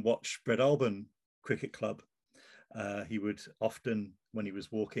and watch Breadalbane Cricket Club. He would often, when he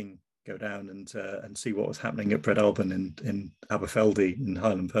was walking, go down and see what was happening at Breadalbane in Aberfeldy in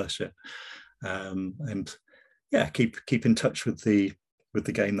Highland Perthshire, and yeah, keep in touch with the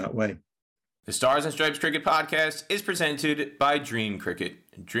game that way. The Stars and Stripes Cricket Podcast is presented by Dream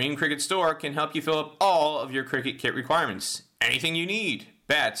Cricket. Dream Cricket Store can help you fill up all of your cricket kit requirements. Anything you need: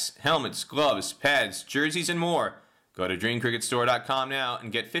 bats, helmets, gloves, pads, jerseys, and more. Go to dreamcricketstore.com now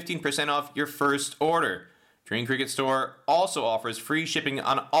and get 15% off your first order. Dream Cricket Store also offers free shipping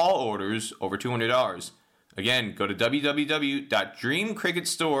on all orders over $200. Again, go to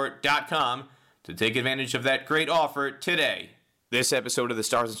www.dreamcricketstore.com to take advantage of that great offer today. This episode of the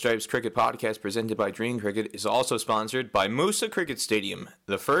Stars and Stripes Cricket Podcast, presented by Dream Cricket, is also sponsored by Moosa Cricket Stadium,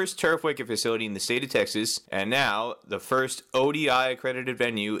 the first turf wicket facility in the state of Texas, and now the first ODI-accredited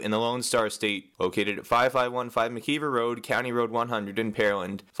venue in the Lone Star State, located at 5515 McKeever Road, County Road 100 in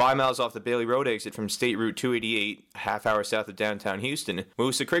Pearland, 5 miles off the Bailey Road exit from State Route 288, a half hour south of downtown Houston.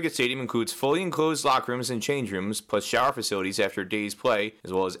 Moosa Cricket Stadium includes fully enclosed locker rooms and change rooms, plus shower facilities after a day's play,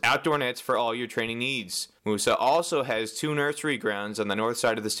 as well as outdoor nets for all your training needs. Moosa also has 2 nursery grounds on the north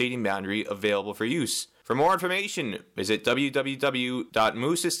side of the stadium boundary available for use. For more information, visit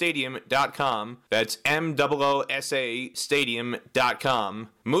www.moosastadium.com. That's MOOSA Stadium.com.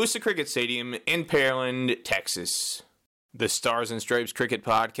 Moosa Cricket Stadium in Pearland, Texas. The Stars and Stripes Cricket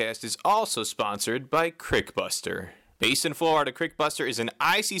Podcast is also sponsored by Crickbuster. Based in Florida, Crickbuster is an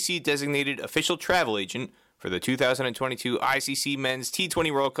ICC-designated official travel agent for the 2022 ICC Men's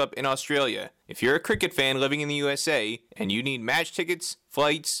T20 World Cup in Australia. If you're a cricket fan living in the USA and you need match tickets,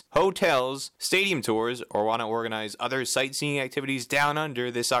 flights, hotels, stadium tours, or want to organize other sightseeing activities down under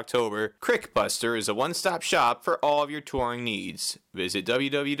this October, Crickbuster is a one-stop shop for all of your touring needs. Visit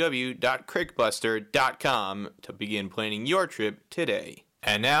www.crickbuster.com to begin planning your trip today.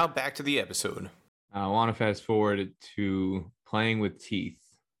 And now back to the episode. I want to fast forward to playing with teeth.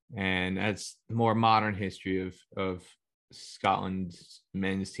 And that's more modern history of Scotland's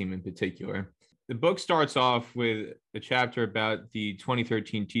men's team in particular. The book starts off with a chapter about the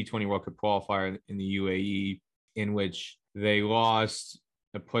 2013 T20 World Cup qualifier in the UAE, in which they lost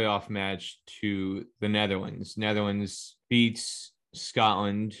a playoff match to the Netherlands. Netherlands beats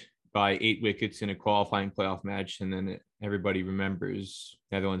Scotland by 8 wickets in a qualifying playoff match. And then everybody remembers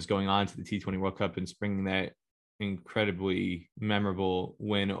Netherlands going on to the T20 World Cup and springing that incredibly memorable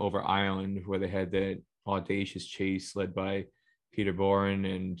win over Ireland, where they had that audacious chase led by Peter Boren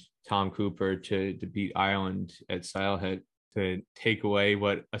and Tom Cooper to beat Ireland at Salehet, to take away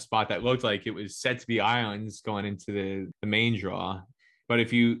what a spot that looked like it was set to be Ireland's going into the main draw. But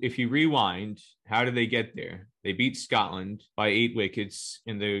if you rewind, how did they get there? They beat Scotland by 8 wickets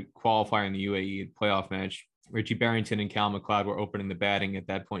in the qualifier in the UAE playoff match. Richie Barrington and Cal McLeod were opening the batting at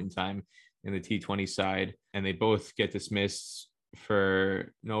that point in time in the T20 side, and they both get dismissed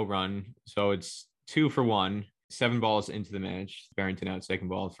for no run. So it's 2 for 1, 7 balls into the match. Barrington out second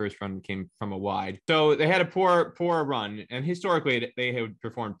ball. The first run came from a wide. So they had a poor run, and historically they had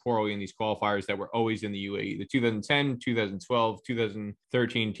performed poorly in these qualifiers that were always in the UAE. The 2010, 2012,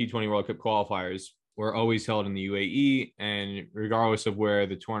 2013 T20 World Cup qualifiers were always held in the UAE, and regardless of where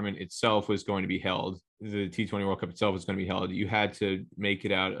the tournament itself was going to be held, the T20 World Cup itself was going to be held, you had to make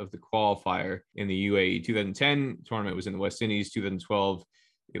it out of the qualifier in the UAE. 2010 tournament was in the West Indies. 2012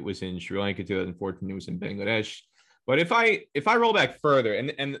 it was in Sri Lanka. 2014 it was in Bangladesh. But if I roll back further,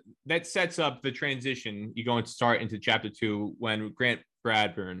 and that sets up the transition, you go and start into chapter 2 when Grant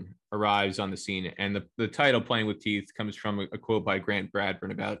Bradburn arrives on the scene. And the title, Playing with Teeth, comes from a quote by Grant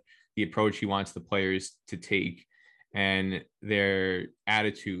Bradburn about the approach he wants the players to take and their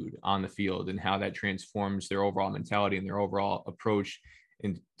attitude on the field and how that transforms their overall mentality and their overall approach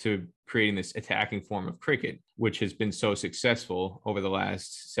into creating this attacking form of cricket, which has been so successful over the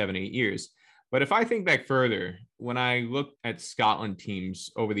last 7-8 years. But if I think back further, when I look at Scotland teams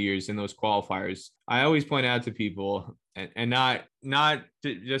over the years in those qualifiers, I always point out to people, and not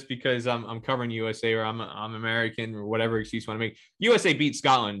just because I'm covering USA or I'm American or whatever excuse you want to make. USA beat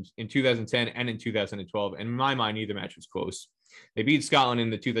Scotland in 2010 and in 2012. And in my mind, neither match was close. They beat Scotland in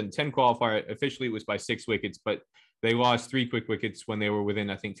the 2010 qualifier. Officially, it was by 6 wickets, but they lost 3 quick wickets when they were within,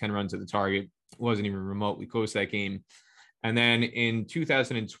 I think, 10 runs of the target. It wasn't even remotely close, that game. And then in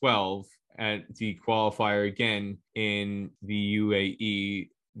 2012, at the qualifier again in the UAE,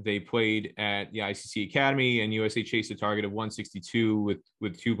 they played at the ICC Academy, and USA chased a target of 162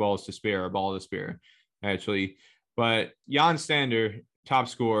 with 2 balls to spare, a ball to spare, actually. But Jan Stander top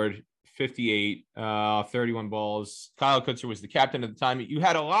scored 58, 31 balls. Kyle Kutzer was the captain at the time. You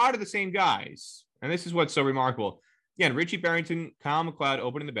had a lot of the same guys, and this is what's so remarkable. Again, Richie Barrington, Kyle McLeod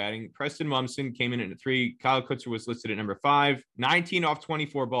opening the batting. Preston Mumson came in at 3. Kyle Kutzer was listed at number 5. 19 off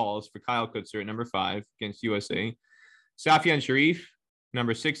 24 balls for Kyle Kutzer at number 5 against USA. Safian Sharif,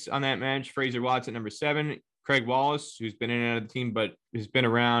 number 6 on that match. Fraser Watts at number 7. Craig Wallace, who's been in and out of the team, but has been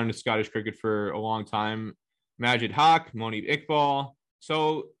around Scottish cricket for a long time. Majid Haq, Monib Iqbal.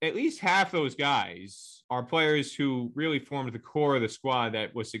 So at least half those guys are players who really formed the core of the squad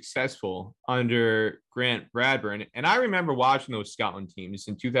that was successful under Grant Bradburn. And I remember watching those Scotland teams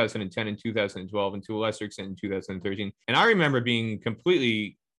in 2010 and 2012, and to a lesser extent in 2013. And I remember being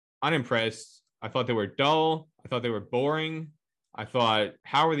completely unimpressed. I thought they were dull. I thought they were boring. I thought,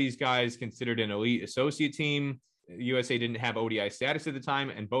 how are these guys considered an elite associate team? USA didn't have ODI status at the time,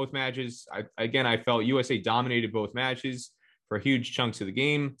 and both matches, I felt USA dominated both matches for huge chunks of the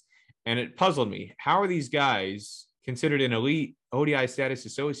game. And it puzzled me. How are these guys considered an elite ODI status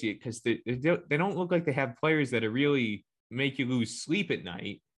associate? Because they don't look like they have players that are really make you lose sleep at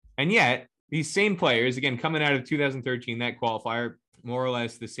night. And yet, these same players, again, coming out of 2013, that qualifier, more or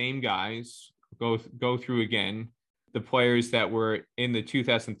less the same guys, go through again. The players that were in the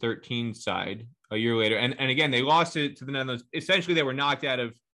 2013 side a year later. And again, they lost it to the Netherlands. Essentially, they were knocked out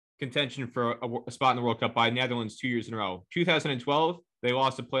of contention for a spot in the World Cup by Netherlands 2 years in a row. 2012, they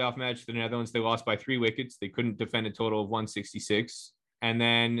lost a playoff match to the Netherlands. They lost by 3 wickets. They couldn't defend a total of 166. And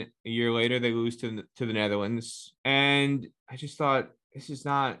then a year later, they lose to the Netherlands. And I just thought, this is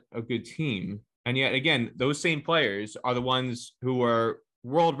not a good team. And yet, again, those same players are the ones who were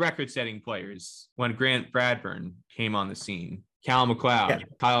world record-setting players when Grant Bradburn came on the scene. Cal McLeod,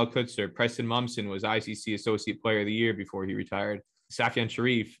 Kyle Kutzer, Preston Mumson was ICC Associate Player of the Year before he retired. Safian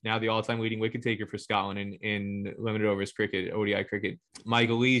Sharif, now the all-time leading wicket taker for Scotland in limited overs cricket, ODI cricket.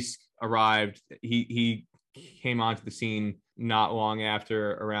 Michael Leask arrived. He came onto the scene not long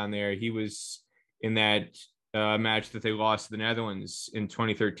after, around there. He was in that match that they lost to the Netherlands in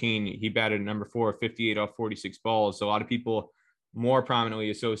 2013. He batted at number 4, 58 off 46 balls. So a lot of people more prominently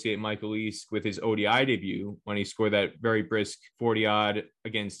associate Michael Leask with his ODI debut when he scored that very brisk 40-odd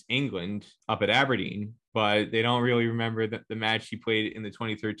against England up at Aberdeen. But they don't really remember the match he played in the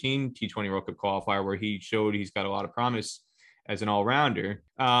 2013 T20 World Cup qualifier, where he showed he's got a lot of promise as an all-rounder.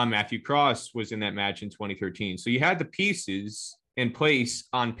 Matthew Cross was in that match in 2013. So you had the pieces in place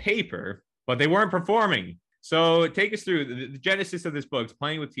on paper, but they weren't performing. So take us through the genesis of this book,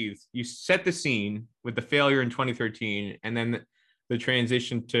 Playing with Teeth. You set the scene with the failure in 2013 and then the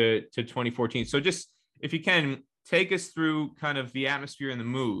transition to 2014. So just, if you can, take us through kind of the atmosphere and the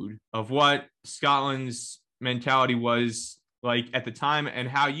mood of what Scotland's mentality was like at the time, and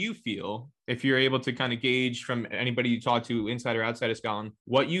how you feel, if you're able to kind of gauge from anybody you talk to, inside or outside of Scotland,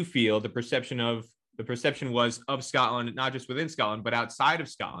 what you feel the perception was of Scotland, not just within Scotland, but outside of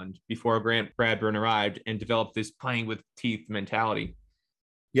Scotland before Grant Bradburn arrived and developed this playing with teeth mentality.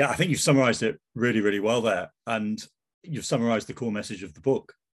 Yeah, I think you've summarized it really, really well there. And you've summarized the core message of the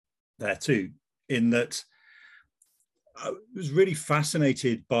book there too, in that I was really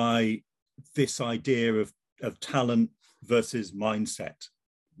fascinated by this idea of talent versus mindset.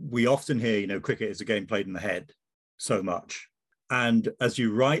 We often hear, cricket is a game played in the head so much. And as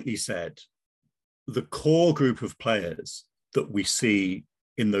you rightly said, the core group of players that we see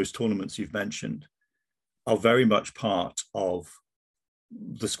in those tournaments you've mentioned are very much part of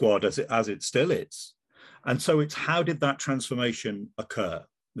the squad as it still is. And so it's, how did that transformation occur?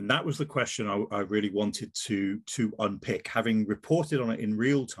 And that was the question I really wanted to unpick, having reported on it in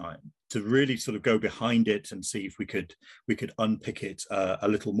real time. to really sort of go behind it and see if we could unpick it a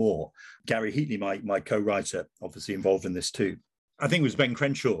little more. Gary Heatley, my co-writer, obviously involved in this too. I think it was Ben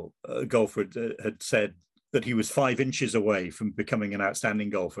Crenshaw, a golfer, had said that he was 5 inches away from becoming an outstanding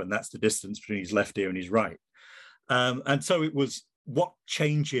golfer, and that's the distance between his left ear and his right. And so it was, what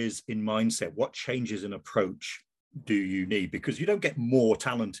changes in mindset, what changes in approach do you need? Because you don't get more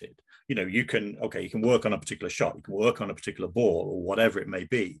talented. You can work on a particular shot, you can work on a particular ball or whatever it may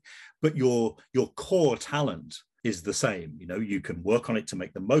be, but your core talent is the same. You can work on it to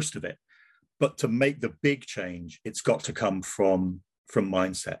make the most of it, but to make the big change, it's got to come from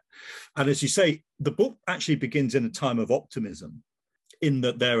mindset. And as you say, the book actually begins in a time of optimism, in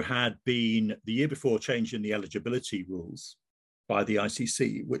that there had been, the year before, change in the eligibility rules by the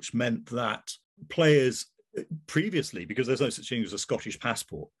ICC, which meant that players previously, because there's no such thing as a Scottish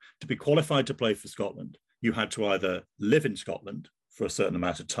passport, to be qualified to play for Scotland, you had to either live in Scotland for a certain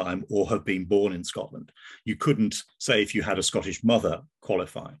amount of time or have been born in Scotland. You couldn't, say, if you had a Scottish mother,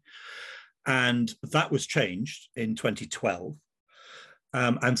 qualify. And that was changed in 2012.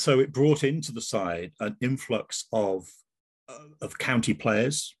 And so it brought into the side an influx of county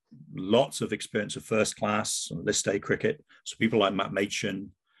players, lots of experience of first class and list A cricket. So people like Matt Machin,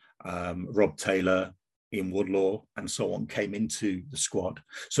 Rob Taylor, Ian Woodlaw, and so on came into the squad.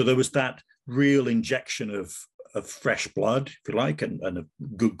 So there was that real injection of fresh blood, if you like, and of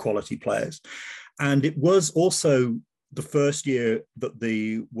good quality players. And it was also the first year that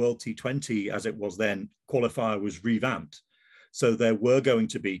the World T20, as it was then, qualifier was revamped. So there were going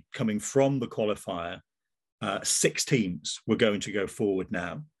to be, coming from the qualifier, 6 teams were going to go forward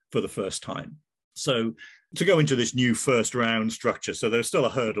now for the first time. So to go into this new first round structure, so there's still a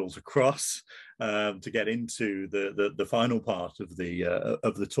hurdle to cross to get into the final part of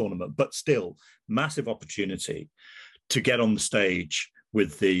the tournament, but still massive opportunity to get on the stage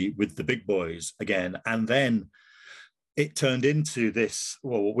with the big boys again. And then it turned into this,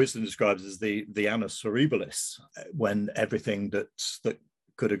 well, what Wisden describes as the annus horribilis, when everything that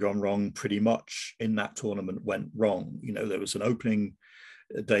could have gone wrong pretty much in that tournament went wrong. There was an opening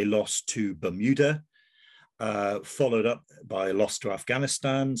day loss to Bermuda, followed up by a loss to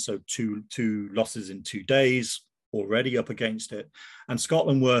Afghanistan. So two losses in 2 days, already up against it. And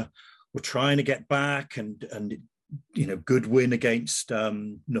Scotland were trying to get back, and good win against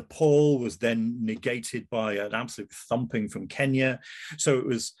Nepal was then negated by an absolute thumping from Kenya. So it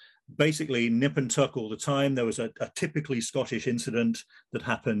was basically nip and tuck all the time. There was a typically Scottish incident that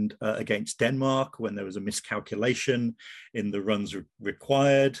happened against Denmark when there was a miscalculation in the runs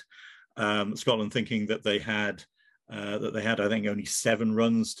required. Scotland thinking that they had, I think, only 7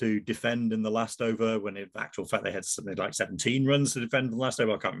 runs to defend in the last over, when in actual fact they had something like 17 runs to defend in the last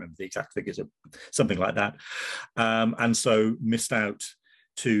over. I can't remember the exact figures, something like that. And so missed out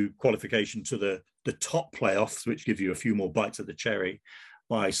to qualification to the top playoffs, which give you a few more bites of the cherry,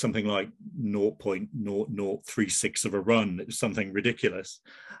 by something like 0.0036 of a run. It was something ridiculous.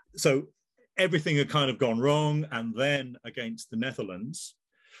 So everything had kind of gone wrong. And then against the Netherlands,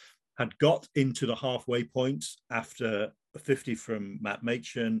 had got into the halfway point after a 50 from Matt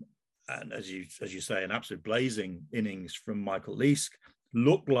Machin, and as you say, an absolute blazing innings from Michael Leask,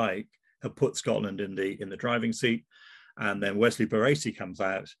 looked like had put Scotland in the driving seat. And then Wesley Baresi comes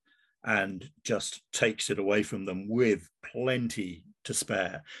out and just takes it away from them with plenty to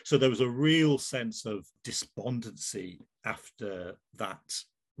spare. So there was a real sense of despondency after that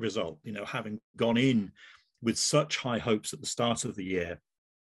result, having gone in with such high hopes at the start of the year,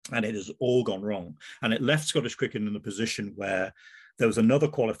 and it has all gone wrong. And it left Scottish cricket in a position where there was another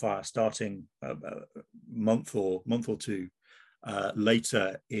qualifier starting a month or two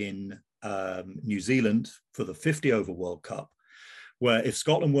later in New Zealand for the 50-over World Cup, where if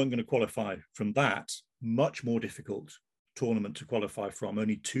Scotland weren't going to qualify from that, much more difficult tournament to qualify from,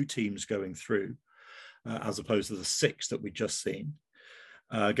 only 2 teams going through, as opposed to the 6 that we'd just seen,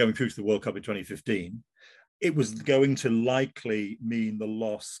 going through to the World Cup in 2015, it was going to likely mean the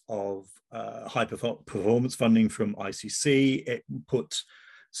loss of high performance funding from ICC. It put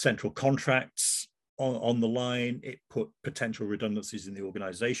central contracts on the line. It put potential redundancies in the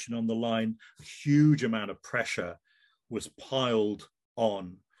organization on the line. A huge amount of pressure was piled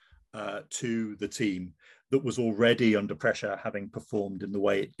on to the team that was already under pressure, having performed in the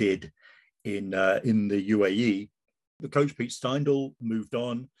way it did in the UAE. The coach, Pete Steindl, moved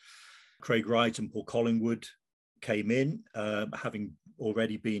on. Craig Wright and Paul Collingwood came in, having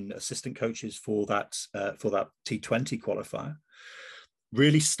already been assistant coaches for that T20 qualifier.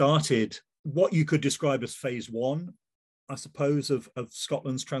 Really started what you could describe as phase 1, I suppose, of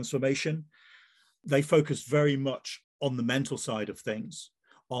Scotland's transformation. They focused very much on the mental side of things,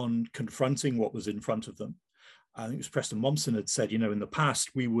 on confronting what was in front of them. I think it was Preston Mommsen had said, in the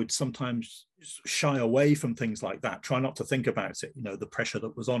past, we would sometimes shy away from things like that, try not to think about it, the pressure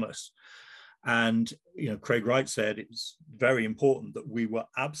that was on us. And, Craig Wright said it was very important that we were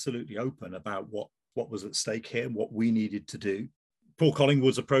absolutely open about what was at stake here and what we needed to do. Paul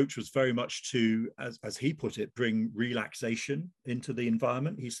Collingwood's approach was very much to, as he put it, bring relaxation into the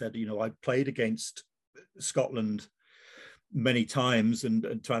environment. He said, I played against Scotland many times,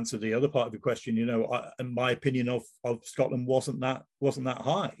 and to answer the other part of the question, and my opinion of Scotland wasn't that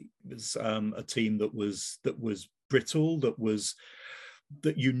high. It was a team that was brittle,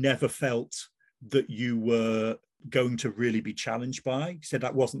 that you never felt that you were going to really be challenged by. He said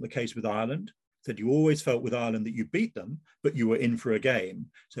that wasn't the case with Ireland. He said you always felt with Ireland that you beat them, but you were in for a game.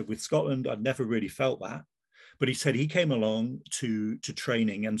 So with Scotland, I'd never really felt that. But he said he came along to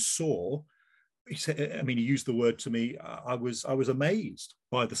training and saw. He said, he used the word to me. I was amazed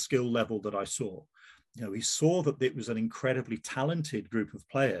by the skill level that I saw. He saw that it was an incredibly talented group of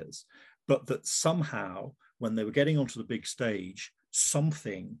players, but that somehow when they were getting onto the big stage,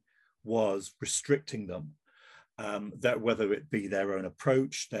 something was restricting them. That whether it be their own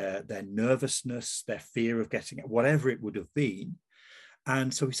approach, their nervousness, their fear of getting it, whatever it would have been.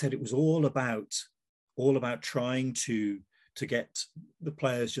 And so he said it was all about trying to get the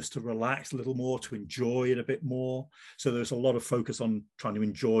players just to relax a little more, to enjoy it a bit more. So there's a lot of focus on trying to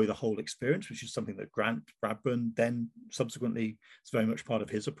enjoy the whole experience, which is something that Grant Bradburn then subsequently is very much part of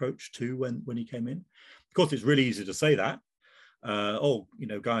his approach too when he came in. Of course, it's really easy to say that.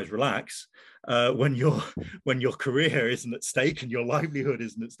 Guys, relax. When your career isn't at stake and your livelihood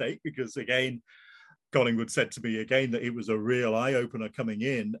isn't at stake, because again, Collingwood said to me again that it was a real eye opener coming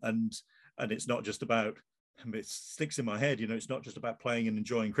in, and it's not just about. It sticks in my head, it's not just about playing and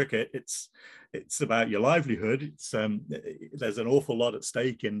enjoying cricket. It's about your livelihood. It's there's an awful lot at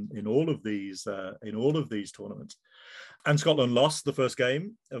stake in all of these tournaments. And Scotland lost the first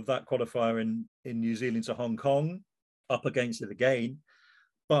game of that qualifier in New Zealand to Hong Kong, up against it again,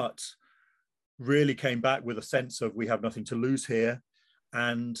 but really came back with a sense of we have nothing to lose here,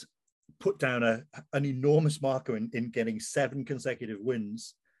 and put down an enormous marker in getting 7 consecutive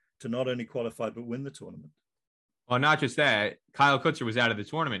wins to not only qualify but win the tournament. Well, not just that, Kyle Kutzer was out of the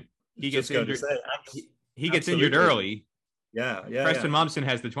tournament. He gets injured. He gets injured early. Yeah. Preston Mommsen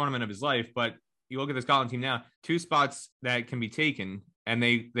has the tournament of his life, but you look at the Scotland team now, 2 spots that can be taken, and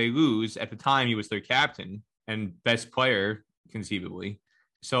they lose. At the time, he was their captain and best player, conceivably.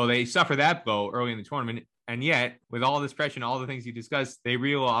 So they suffer that blow early in the tournament. And yet, with all this pressure and all the things you discussed, they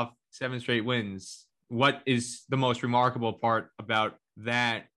reel off 7 straight wins. What is the most remarkable part about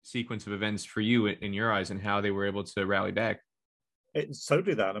that sequence of events for you in your eyes, and how they were able to rally back? It's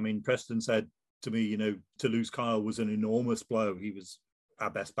totally that. Preston said to me, to lose Kyle was an enormous blow. He was our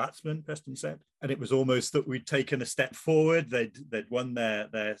best batsman, Preston said. And it was almost that we'd taken a step forward. They'd won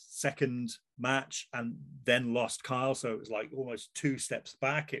their second match and then lost Kyle. So it was like almost 2 steps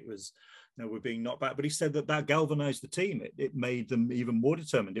back. It was, we're being knocked back. But he said that galvanized the team. It made them even more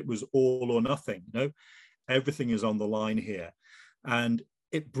determined. It was all or nothing. Everything is on the line here. And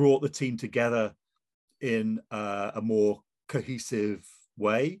it brought the team together in a more cohesive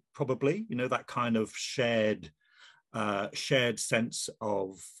way, probably, that kind of shared sense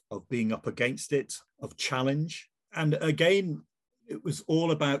of being up against it, of challenge. And again, it was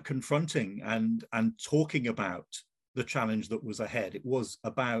all about confronting and talking about the challenge that was ahead. It was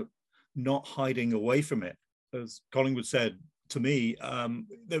about not hiding away from it. As Collingwood said to me,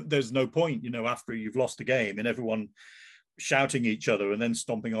 there's no point, after you've lost a game and everyone shouting each other and then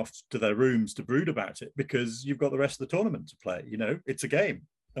stomping off to their rooms to brood about it, because you've got the rest of the tournament to play. It's a game,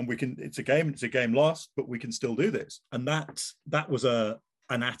 and it's a game lost, but we can still do this. And that was an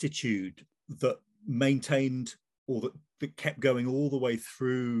attitude that maintained, or that kept going all the way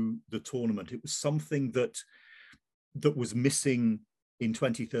through the tournament. It was something that was missing in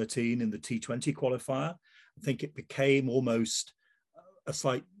 2013 in the T20 qualifier. I think it became almost a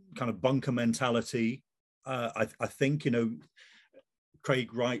slight kind of bunker mentality. I think,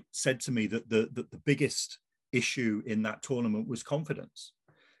 Craig Wright said to me that the biggest issue in that tournament was confidence.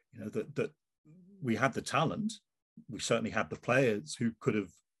 That we had the talent, we certainly had the players who could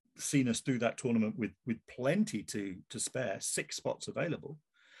have seen us through that tournament with plenty to spare, 6 spots available,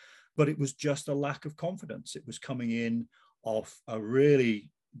 but it was just a lack of confidence. It was coming in off a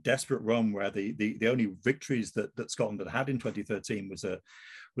really desperate run where the only victories that Scotland had in 2013 was a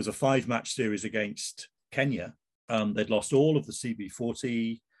 5-match series against Kenya. They'd lost all of the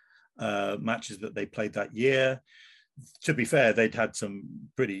CB40 matches that they played that year. To be fair, they'd had some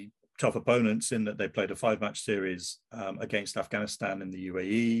pretty tough opponents in that they played a 5-match series against Afghanistan in the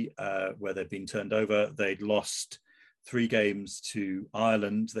UAE, where they'd been turned over. They'd lost 3 games to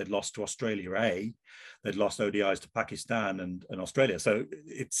Ireland. They'd lost to Australia A. They'd lost ODIs to Pakistan and Australia. So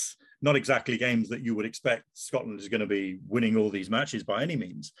it's not exactly games that you would expect Scotland is going to be winning all these matches by any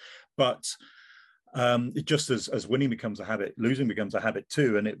means. But it just as winning becomes a habit, losing becomes a habit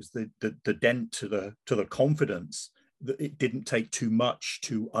too. And it was the dent to the confidence that it didn't take too much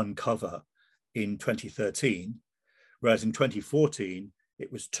to uncover in 2013, whereas in 2014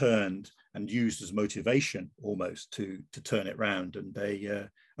 it was turned and used as motivation almost to turn it round, and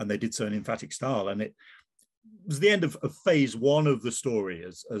they did so in emphatic style. And it was the end of phase 1 of the story,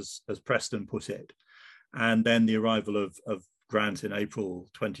 as Preston put it. And then the arrival of Grant in April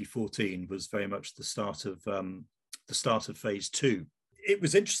 2014 was very much the start of phase 2. It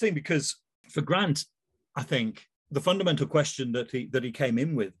was interesting because for Grant, I think the fundamental question that he came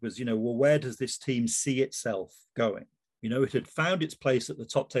in with was, well, where does this team see itself going? It had found its place at the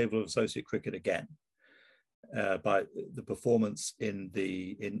top table of associate cricket again by the performance in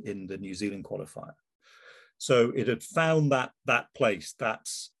the New Zealand qualifier. So it had found that place, that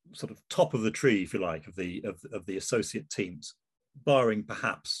sort of top of the tree, if you like, of the associate teams, barring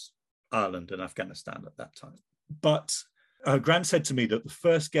perhaps Ireland and Afghanistan at that time. But Grant said to me that the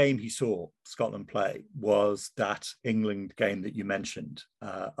first game he saw Scotland play was that England game that you mentioned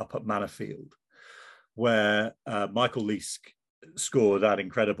up at Manor-Field, where Michael Leask scored that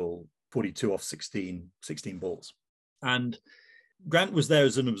incredible 42 off 16 balls. And Grant was there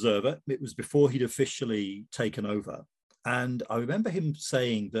as an observer. It was before he'd officially taken over. And I remember him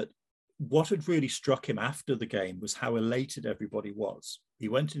saying that what had really struck him after the game was how elated everybody was. He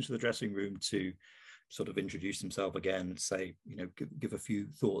went into the dressing room to sort of introduce himself again and say, give a few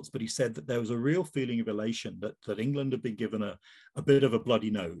thoughts. But he said that there was a real feeling of elation that England had been given a bit of a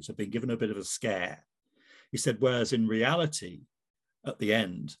bloody nose, had been given a bit of a scare. He said, whereas in reality, at the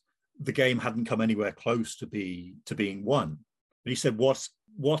end, the game hadn't come anywhere close to being won. But he said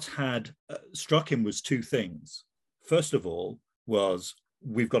what had struck him was 2 things. First of all, was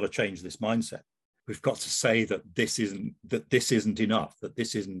we've got to change this mindset. We've got to say that this isn't enough, that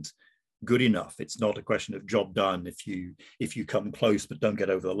this isn't good enough. It's not a question of job done if you come close but don't get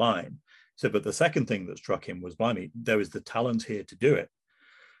over the line. So, but the second thing that struck him was, blimey, there is the talent here to do it.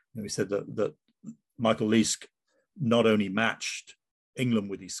 And he said that Michael Leask not only matched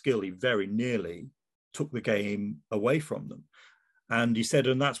England with his skill, he very nearly took the game away from them. And he said,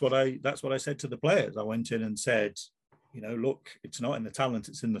 and that's what I said to the players. I went in and said, look, it's not in the talent,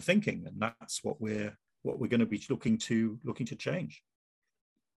 it's in the thinking, and that's what we're going to be looking to change.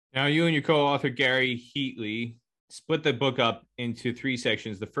 Now, you and your co-author Gary Heatley split the book up into 3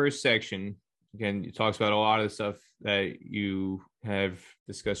 sections. The first section, again, it talks about a lot of the stuff that you have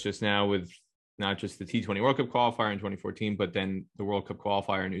discussed just now, with not just the T20 World Cup qualifier in 2014, but then the World Cup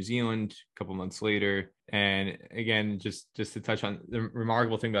qualifier in New Zealand a couple months later. And again, just to touch on the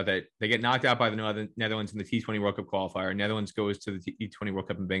remarkable thing about that, they get knocked out by the Netherlands in the T20 World Cup qualifier. Netherlands goes to the T20 World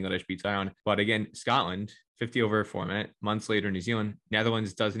Cup in Bangladesh, beats Ireland. But again, Scotland, 50 over format, months later, New Zealand,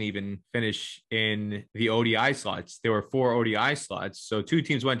 Netherlands doesn't even finish in the ODI slots. There were 4 ODI slots. So 2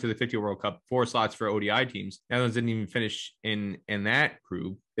 teams went to the 50 World Cup, 4 slots for ODI teams. Netherlands didn't even finish in that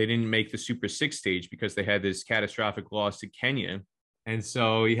group. They didn't make the Super 6 stage because they had this catastrophic loss to Kenya. And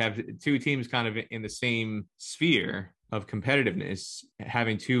so you have 2 teams kind of in the same sphere of competitiveness,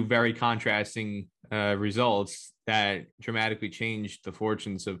 having 2 very contrasting results that dramatically changed the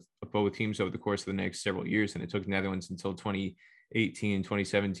fortunes of both teams over the course of the next several years. And it took Netherlands until 2018,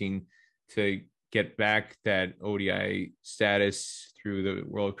 2017 to get back that ODI status through the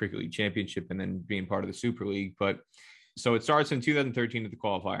World Cricket League Championship and then being part of the Super League. But so it starts in 2013 at the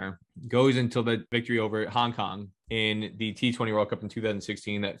qualifier, goes until the victory over Hong Kong in the T20 World Cup in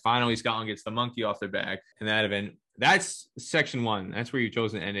 2016, that finally Scotland gets the monkey off their back in that event. That's section 1. That's where you've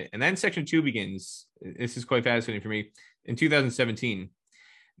chosen to end it. And then section 2 begins. This is quite fascinating for me. In 2017,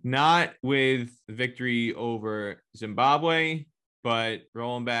 not with victory over Zimbabwe, but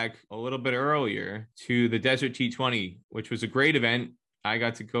rolling back a little bit earlier to the Desert T20, which was a great event. I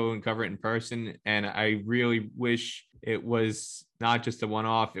got to go and cover it in person, and I really wish it was not just a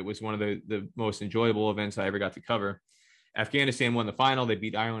one-off. It was one of the most enjoyable events I ever got to cover. Afghanistan won the final. They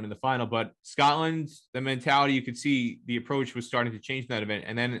beat Ireland in the final. But Scotland, the mentality, you could see the approach was starting to change in that event.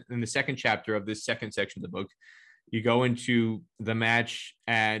 And then in the second chapter of this second section of the book, you go into the match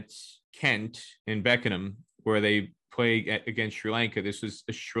at Kent in Beckenham, where they play against Sri Lanka. This was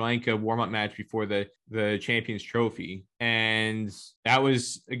a Sri Lanka warm-up match before the Champions Trophy. And that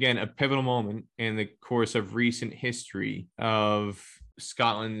was, again, a pivotal moment in the course of recent history of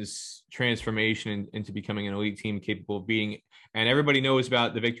Scotland's transformation into becoming an elite team capable of beating. And everybody knows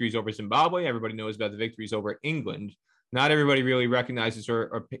about the victories over Zimbabwe. Everybody knows about the victories over England. Not everybody really recognizes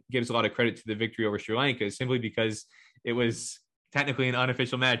or gives a lot of credit to the victory over Sri Lanka, simply because it was technically an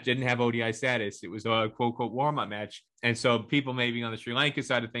unofficial match, didn't have ODI status. It was a quote, quote, warm-up match. And so people maybe on the Sri Lanka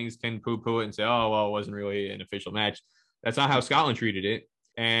side of things can poo-poo it and say, oh, well, it wasn't really an official match. That's not how Scotland treated it.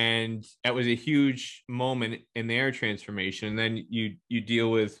 And that was a huge moment in their transformation. And then you deal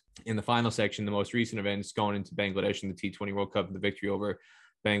with, in the final section, the most recent events going into Bangladesh in the T20 World Cup, the victory over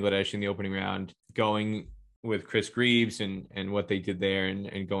Bangladesh in the opening round, going with Chris Greaves and what they did there,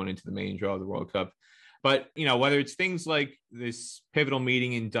 and going into the main draw of the World Cup. But, you know, whether it's things like this pivotal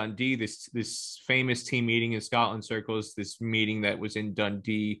meeting in Dundee, this famous team meeting in Scotland circles, this meeting that was in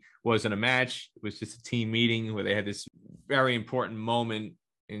Dundee wasn't a match. It was just a team meeting where they had this very important moment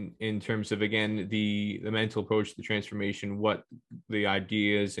in terms of, again, the mental approach to the transformation, what the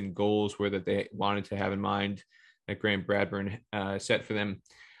ideas and goals were that they wanted to have in mind that Grant Bradburn set for them.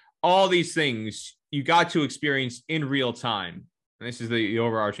 All these things you got to experience in real time. And this is the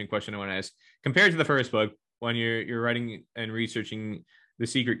overarching question I want to ask. Compared to the first book, when you're writing and researching The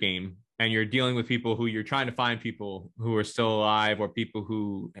Secret Game, and you're dealing with people who you're trying to find people who are still alive, or people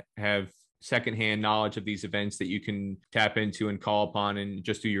who have secondhand knowledge of these events that you can tap into and call upon and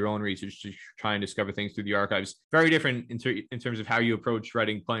just do your own research to try and discover things through the archives. Very different in terms of how you approach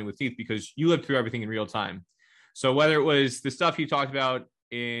writing Playing with Teeth, because you lived through everything in real time. So whether it was the stuff you talked about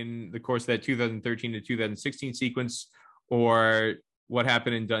in the course of that 2013 to 2016 sequence, or what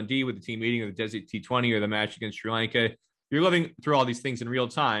happened in Dundee with the team meeting, or the Desert T20, or the match against Sri Lanka, you're living through all these things in real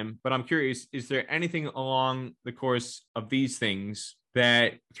time. But I'm curious, is there anything along the course of these things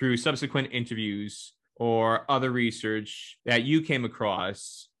that through subsequent interviews or other research that you came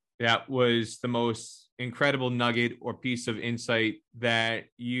across that was the most incredible nugget or piece of insight that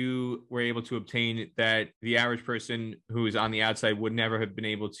you were able to obtain that the average person who is on the outside would never have been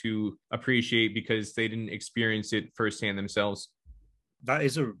able to appreciate because they didn't experience it firsthand themselves? That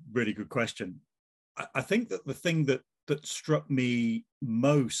is a really good question. I think that the thing that struck me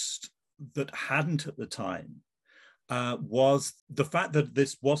most that hadn't at the time was the fact that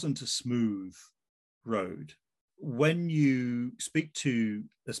this wasn't a smooth road. When you speak to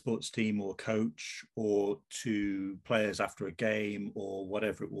a sports team or coach, or to players after a game or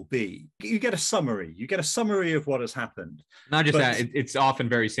whatever it will be, you get a summary. You get a summary of what has happened. Not just that, it's often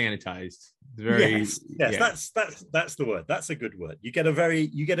very sanitized. Yes, yeah. That's the word. That's a good word. You get a very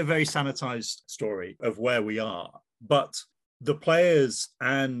sanitized story of where we are. But the players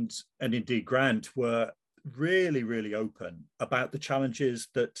and indeed Grant were really, really open about the challenges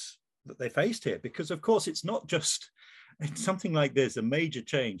that they faced here, because of course it's not just, it's something like this, a major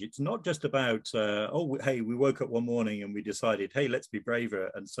change. It's not just about hey, we woke up one morning and we decided, hey, let's be braver,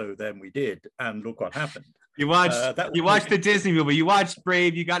 and so then we did, and look what happened. You watched the Disney movie, you watched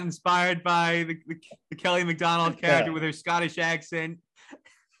Brave, you got inspired by the Kelly MacDonald character with her Scottish accent,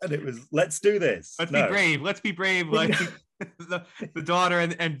 and it was, let's do this, let's be brave like the daughter,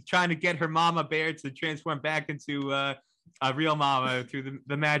 and trying to get her mama bear to transform back into a real mama through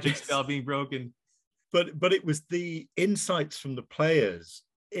the magic spell being broken. But it was the insights from the players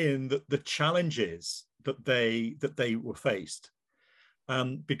in the challenges that they were faced,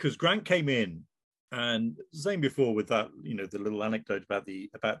 because Grant came in, and same before with that, you know, the little anecdote about the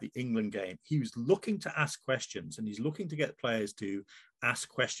England game, he was looking to ask questions, and he's looking to get players to ask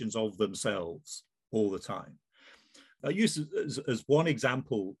questions of themselves all the time. I used as one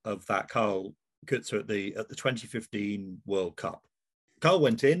example of that Carl Coetzer at the 2015 World Cup. Carl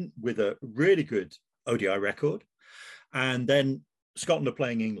went in with a really good ODI record, and then Scotland are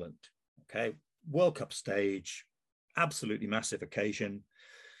playing England. Okay, World Cup stage, absolutely massive occasion.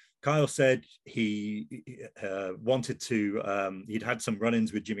 Kyle said he wanted to, he'd had some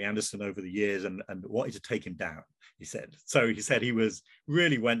run-ins with Jimmy Anderson over the years and wanted to take him down, he said. So he said he was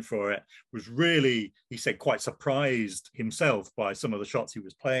really went for it, was really, he said, quite surprised himself by some of the shots he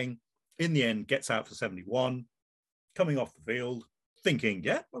was playing. In the end, gets out for 71, coming off the field, thinking,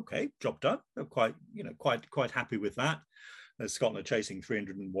 yeah, okay, job done. They're quite happy with that. As Scotland are chasing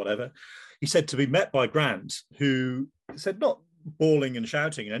 300 and whatever. He said to be met by Grant, who said, not bawling and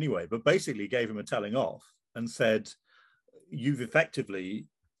shouting in any way, but basically gave him a telling off and said, you've effectively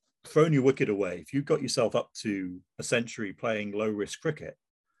thrown your wicket away. If you got yourself up to a century playing low risk cricket,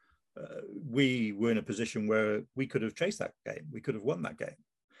 we were in a position where we could have chased that game. We could have won that game.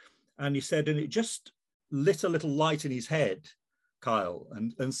 And he said, and it just lit a little light in his head, Kyle,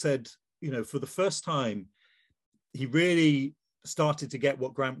 and said, you know, for the first time, he really started to get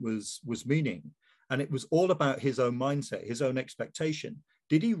what Grant was meaning. And it was all about his own mindset, his own expectation.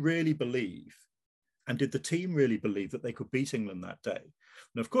 Did he really believe, and did the team really believe that they could beat England that day?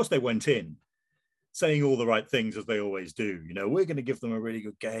 And of course, they went in saying all the right things, as they always do. You know, we're going to give them a really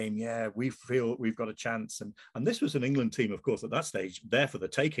good game. Yeah, we feel we've got a chance. And this was an England team, of course, at that stage, there for the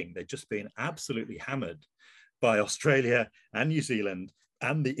taking. They'd just been absolutely hammered by Australia and New Zealand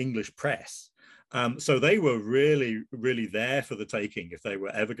and the English press. So they were really, really there for the taking if they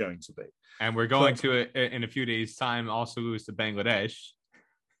were ever going to be. And we're going to, in a few days' time, also lose to Bangladesh.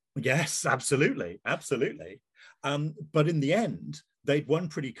 Yes, absolutely. Absolutely. But in the end, they'd won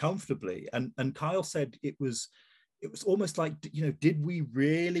pretty comfortably. And Kyle said it was almost like, you know, did we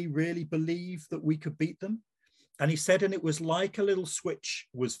really, really believe that we could beat them? And he said, and it was like a little switch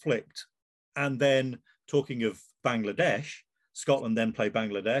was flicked. And then, talking of Bangladesh, Scotland then play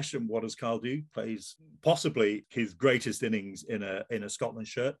Bangladesh, and what does Kyle do? Plays possibly his greatest innings in a Scotland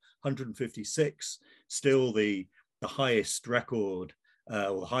shirt, 156, still the highest record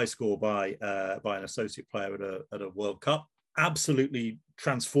or the high score by an associate player at a World Cup. Absolutely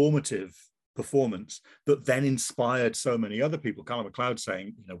transformative performance that then inspired so many other people. Callum McLeod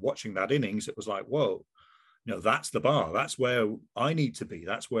saying, you know, watching that innings, it was like, whoa, you know, that's the bar. That's where I need to be.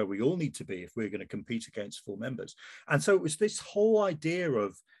 That's where we all need to be if we're going to compete against full members. And so it was this whole idea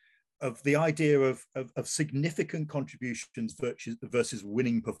of significant contributions versus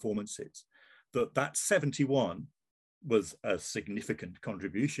winning performances. That 71 was a significant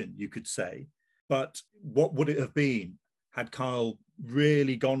contribution, you could say. But what would it have been had Kyle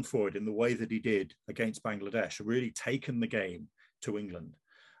really gone for it in the way that he did against Bangladesh, really taken the game to England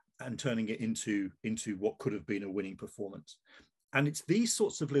and turning it into what could have been a winning performance? And it's these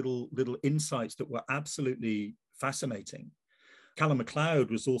sorts of little insights that were absolutely fascinating. Callum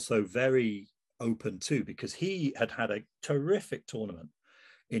McLeod was also very open too, because he had a terrific tournament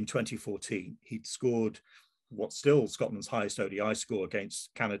in 2014. He'd scored what's still Scotland's highest ODI score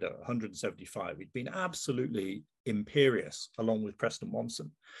against Canada, 175. He'd been absolutely imperious, along with Preston Watson,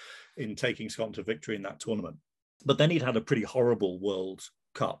 in taking Scotland to victory in that tournament. But then he'd had a pretty horrible World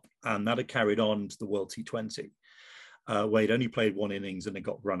Cup, and that had carried on to the World T20, where he'd only played one innings and it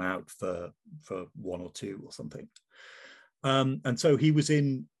got run out for one or two or something. And so he was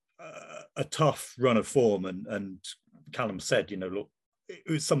in a tough run of form, and Callum said, you know, look, it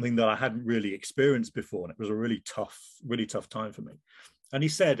was something that I hadn't really experienced before, and it was a really tough time for me. And he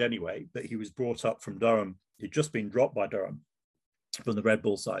said anyway that he was brought up from Durham. He'd just been dropped by Durham from the Red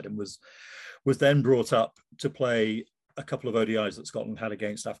Bull side, and was then brought up to play a couple of ODIs that Scotland had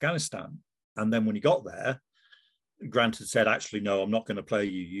against Afghanistan. And then when he got there, Grant had said, actually, no, I'm not going to play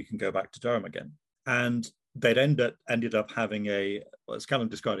you. You can go back to Durham again. And they'd ended up having as Callum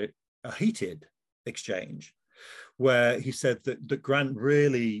described it, a heated exchange, where he said that Grant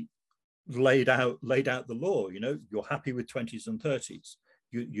really laid out the law. You know, you're happy with 20s and 30s.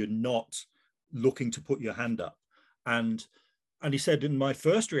 You're not looking to put your hand up. And he said, and my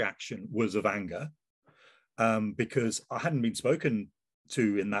first reaction was of anger, because I hadn't been spoken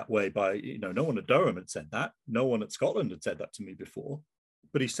to in that way by, you know, no one at Durham had said that. No one at Scotland had said that to me before.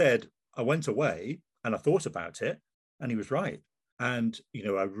 But he said, I went away and I thought about it, and he was right. And, you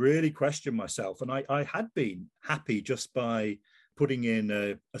know, I really questioned myself, and I had been happy just by putting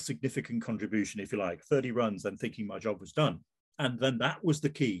in a significant contribution, if you like, 30 runs, then thinking my job was done. And then that was the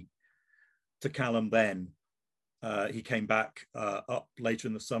key to Callum then. He came back up later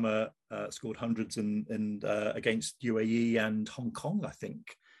in the summer, scored hundreds and against UAE and Hong Kong, I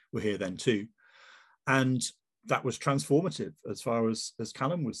think, were here then too. And that was transformative as far as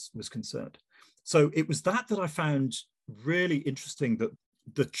Callum was concerned. So it was that I found really interesting, that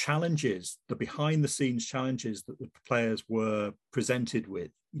the challenges, the behind the scenes challenges that the players were presented with,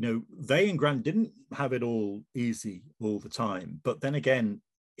 you know, they and Grant didn't have it all easy all the time. But then again,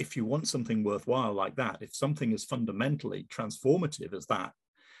 if you want something worthwhile like that, if something is fundamentally transformative as that,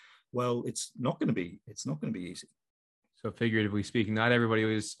 well, it's not going to be easy. So figuratively speaking, not everybody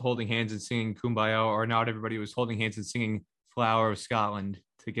was holding hands and singing Kumbaya, or not everybody was holding hands and singing Flower of Scotland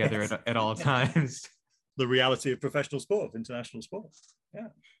together at all times. The reality of professional sport, of international sport. Yeah.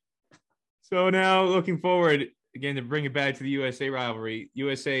 So now looking forward, again, to bring it back to the USA rivalry,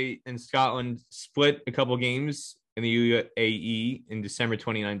 USA and Scotland split a couple games in the UAE in December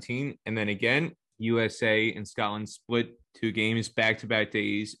 2019. And then again, USA and Scotland split 2 games back-to-back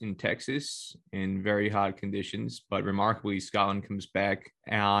days in Texas in very hot conditions. But remarkably, Scotland comes back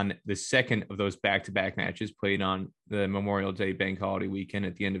on the second of those back-to-back matches, played on the Memorial Day bank holiday weekend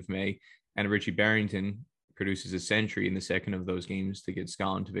at the end of May. And Richie Barrington produces a century in the second of those games to get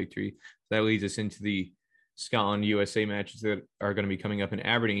Scotland to victory. So that leads us into the Scotland USA matches that are going to be coming up in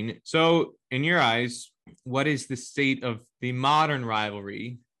Aberdeen. So, in your eyes, what is the state of the modern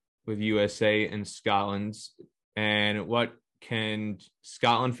rivalry with USA and Scotland, and what can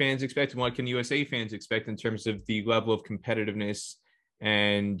Scotland fans expect, and what can USA fans expect in terms of the level of competitiveness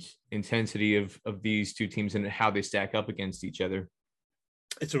and intensity of these two teams and how they stack up against each other?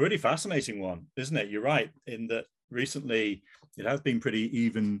 It's a really fascinating one, isn't it? You're right in that recently it has been pretty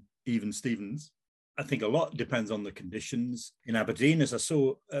even Stevens. I think a lot depends on the conditions in Aberdeen. As I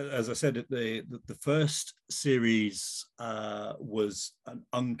said, the first series was an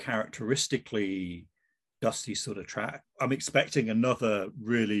uncharacteristically dusty sort of track. I'm expecting another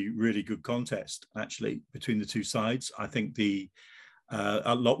really, really good contest actually between the two sides. I think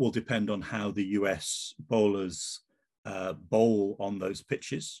a lot will depend on how the US bowlers bowl on those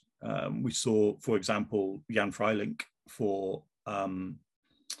pitches. We saw, for example, Jan Freiling for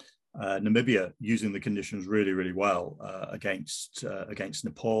Namibia using the conditions really, really well against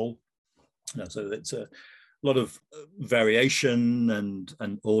Nepal. So it's a lot of variation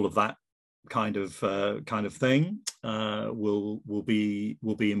and all of that kind of thing will be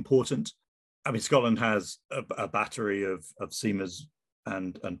important. I mean, Scotland has a battery of seamers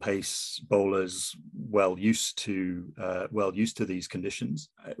and pace bowlers well used to these conditions.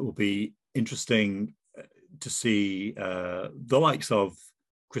 It will be interesting to see the likes of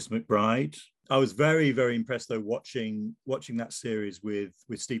Chris McBride. I was very, very impressed though watching that series with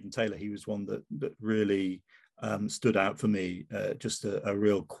Stephen Taylor. He was one that really stood out for me. Just a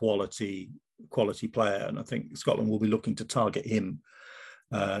real quality player, and I think Scotland will be looking to target him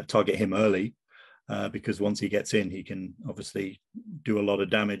early. Because once he gets in, he can obviously do a lot of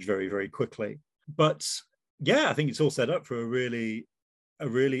damage very, very quickly. But yeah, I think it's all set up for a really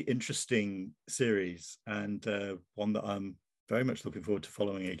interesting series, and one that I'm very much looking forward to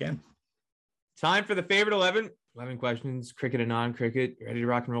following again. Time for the favorite 11 questions, cricket and non-cricket. Ready to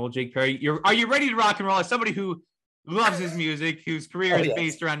rock and roll, Jake Perry? Are you ready to rock and roll? As somebody who loves his music, whose career is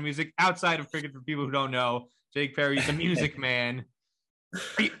based around music outside of cricket, for people who don't know, Jake Perry is a music man.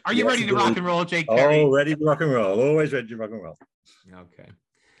 Are you ready to rock and roll, Jake Perry? Oh, ready to rock and roll. Always ready to rock and roll. Okay.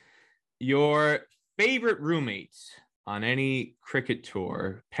 Your favorite roommate on any cricket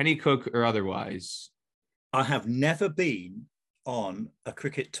tour, Pennycook or otherwise? I have never been on a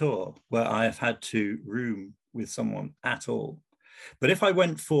cricket tour where I have had to room with someone at all. But if I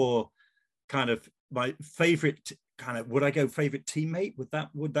went for kind of my favorite would I go favorite teammate? Would that?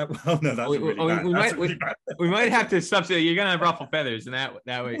 Oh no, that's really bad. We might have to substitute. You're gonna ruffle feathers in that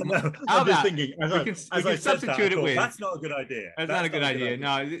way. No, I'm just thinking. We can substitute it with. That's not a good idea. That's not a good idea.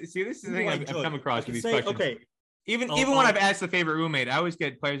 No, see, this is the thing I've come across with these questions. Okay. Even when I've asked the favorite roommate, I always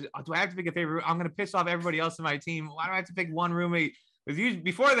get players. Oh, do I have to pick a favorite? I'm gonna piss off everybody else in my team. Why do I have to pick one roommate? With you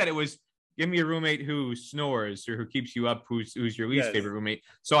before that, it was give me a roommate who snores or who keeps you up, who's your least favorite roommate.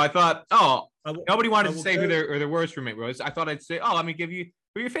 So I thought, nobody wanted to say who their worst roommate was. I thought I'd say, let me give you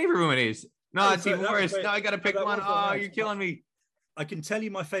who your favorite roommate is. No, it's even worse. No, I got to pick one. Oh, you're killing me. I can tell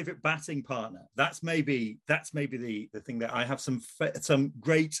you my favorite batting partner. That's maybe the thing that I have some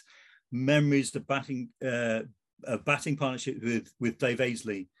great memories of batting partnership with Dave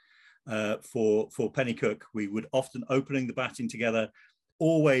Aisley for Pennycook. We would often opening the batting together.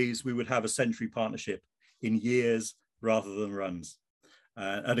 Always we would have a century partnership in years rather than runs.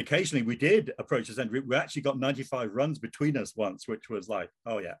 And occasionally we did approach a century. We actually got 95 runs between us once, which was like,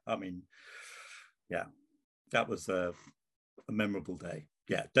 that was a memorable day.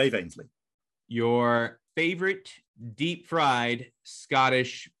 Yeah, Dave Ainslie. Your favorite deep fried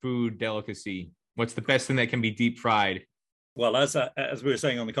Scottish food delicacy? What's the best thing that can be deep fried? Well, as we were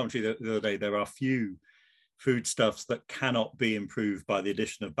saying on the commentary the other day, there are few foodstuffs that cannot be improved by the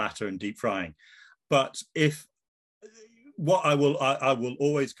addition of batter and deep frying. But I will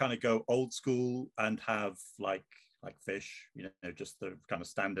always kind of go old school and have like fish, just the kind of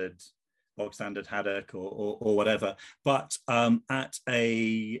bog standard haddock or whatever. But at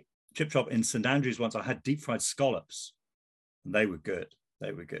a chip shop in St Andrews once, I had deep fried scallops, and they were good.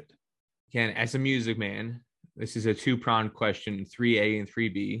 Again, as a music man, this is a two-pronged question, 3A and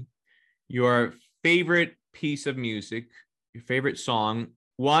 3B. Your favorite piece of music, your favorite song,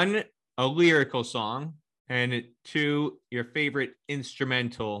 1, a lyrical song, and 2, your favorite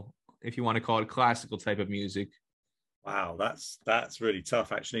instrumental, if you want to call it classical type of music. Wow, that's really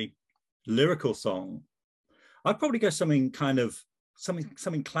tough, actually. Lyrical song, I'd probably go something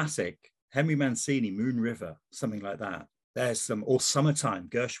classic. Henry Mancini, Moon River, something like that. Or Summertime,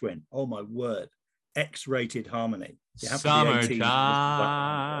 Gershwin. Oh my word, X-rated harmony. Summertime.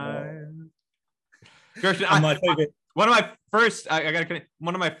 Gershwin, my favorite. One of my first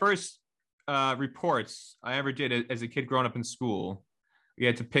reports I ever did as a kid growing up in school. We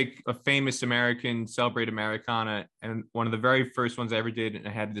had to pick a famous American, celebrate Americana. And one of the very first ones I ever did, and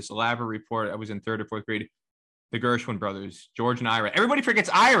I had this elaborate report. I was in 3rd or 4th grade. The Gershwin brothers, George and Ira. Everybody forgets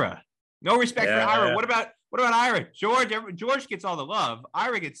Ira. No respect for Ira. What about Ira? George gets all the love.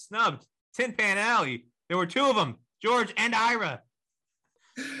 Ira gets snubbed. Tin Pan Alley. There were 2 of them, George and Ira.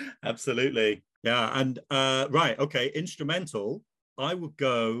 Absolutely. Yeah. And right. Okay. Instrumental. I would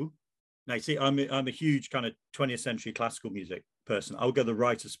go. Now, see, I'm a huge kind of 20th century classical music person. I'll go The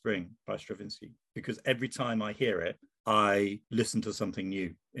Rite of Spring by Stravinsky, because every time I hear it, I listen to something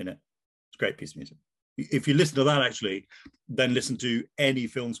new in it. It's a great piece of music. If you listen to that, actually, then listen to any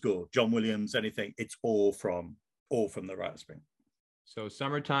film score, John Williams, anything. It's all from The Rite of Spring. So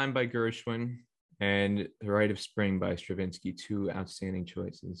Summertime by Gershwin and The Rite of Spring by Stravinsky, 2 outstanding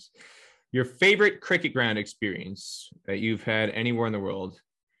choices. Your favorite cricket ground experience that you've had anywhere in the world?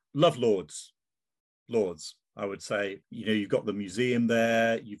 Love Lords, I would say. You've got the museum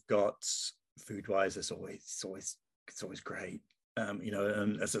there. You've got food-wise, it's always great.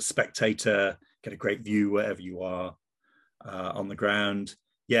 And as a spectator, get a great view wherever you are on the ground.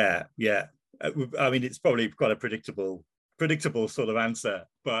 Yeah. I mean, it's probably quite a predictable sort of answer,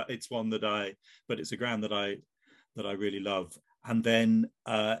 but it's a ground that I really love. And then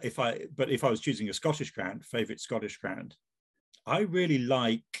if I was choosing a Scottish ground, favorite Scottish ground, I'm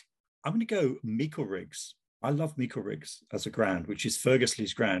going to go Meikle-Riggs. I love Meikle-Riggs as a ground, which is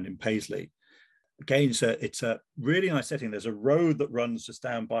Fergusly's ground in Paisley. Again, it's a really nice setting. There's a road that runs just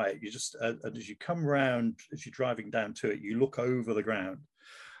down by it. You just, as you come around, as you're driving down to it, you look over the ground.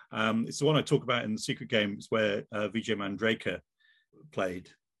 It's the one I talk about in the Secret Games where Vijay Mandraker played.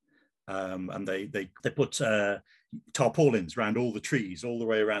 And they put tarpaulins around all the trees, all the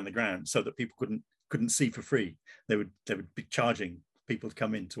way around the ground, so that people couldn't see for free. They would be charging people to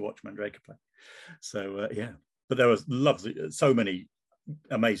come in to watch Mandraker play. So yeah, but there was so many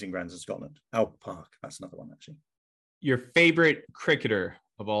amazing grounds in Scotland. Albert Park, that's another one actually. Your favorite cricketer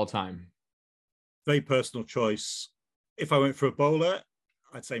of all time? Very personal choice. If I went for a bowler,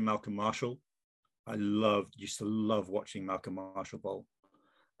 I'd say Malcolm Marshall. Used to love watching Malcolm Marshall bowl.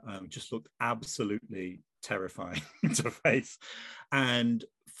 Just looked absolutely terrifying to face. And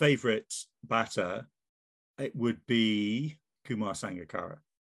favorite batter, it would be Kumar Sangakkara.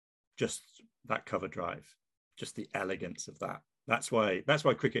 Just that cover drive, just the elegance of that. That's why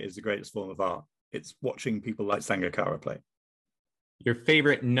cricket is the greatest form of art. It's watching people like Sangakkara play. Your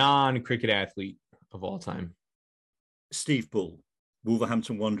favorite non-cricket athlete of all time? Steve Bull,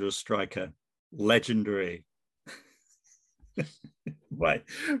 Wolverhampton Wanderers striker, legendary.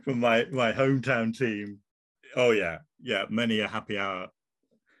 From my hometown team. Oh yeah, many a happy hour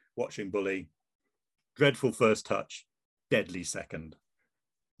watching Bully. Dreadful first touch, deadly second.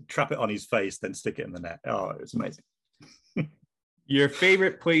 Trap it on his face, then stick it in the net. Oh, it was amazing. Your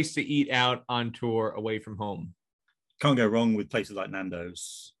favorite place to eat out on tour away from home? Can't go wrong with places like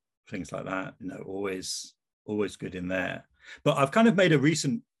Nando's, things like that. Always good in there. But I've kind of made a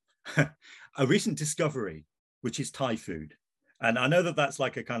recent discovery, which is Thai food. And I know that that's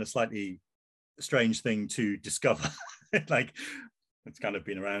like a kind of slightly strange thing to discover. Like, it's kind of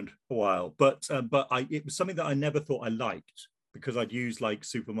been around a while, but it was something that I never thought I liked, because I'd use like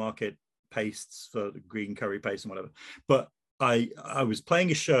supermarket pastes for the green curry paste and whatever. But I was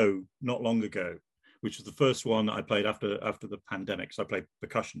playing a show not long ago, which was the first one I played after the pandemic. So I played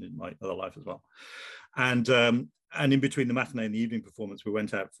percussion in my other life as well. And in between the matinee and the evening performance, we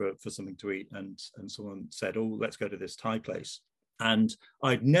went out for something to eat, and someone said, "Oh, let's go to this Thai place." And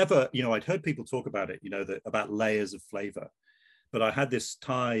I'd never, I'd heard people talk about it, about layers of flavor, but I had this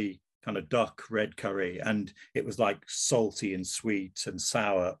Thai kind of duck red curry, and it was like salty and sweet and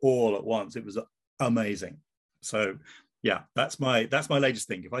sour all at once. It was amazing. So yeah, that's my latest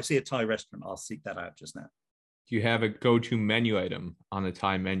thing. If I see a Thai restaurant, I'll seek that out just now. Do you have a go-to menu item on the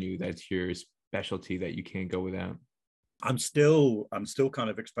Thai menu that's your specialty that you can't go without? I'm still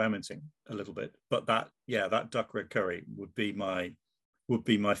kind of experimenting a little bit, but that duck red curry would be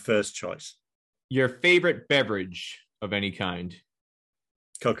my first choice. Your favorite beverage of any kind?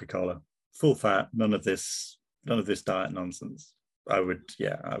 Coca-Cola, full fat, none of this diet nonsense. I would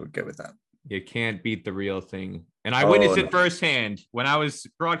go with that. You can't beat the real thing. And I witnessed it firsthand when I was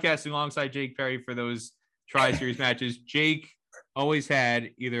broadcasting alongside Jake Perry for those Tri-Series matches. Jake always had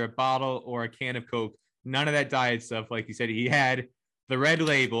either a bottle or a can of Coke. None of that diet stuff. Like you said, he had the red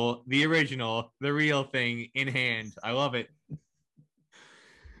label, the original, the real thing in hand. I love it.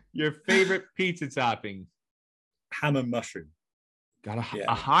 Your favorite pizza topping? Ham and mushroom. Got a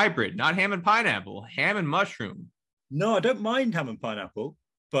hybrid, not ham and pineapple, ham and mushroom. No, I don't mind ham and pineapple.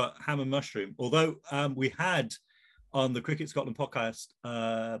 but ham and mushroom. Although we had on the Cricket Scotland podcast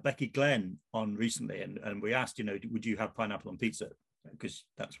Becky Glenn on recently, and we asked, would you have pineapple on pizza? Because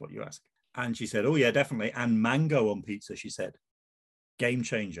that's what you ask. And she said, oh yeah, definitely. And mango on pizza, she said. Game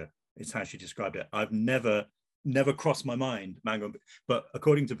changer is how she described it. I've never crossed my mind mango, but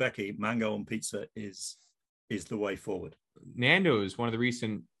according to Becky, mango on pizza is the way forward. Nando's, one of the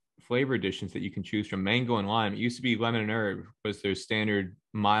recent flavor additions that you can choose from, mango and lime. It used to be lemon and herb was their standard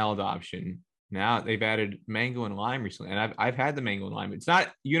mild option. Now they've added mango and lime recently, and I've had the mango and lime. It's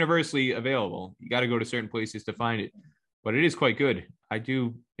not universally available. You got to go to certain places to find it, but it is quite good. I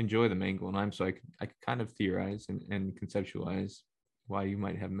do enjoy the mango and lime, so I can kind of theorize and conceptualize why you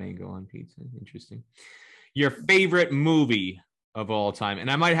might have mango on pizza. Interesting. Your favorite movie of all time, and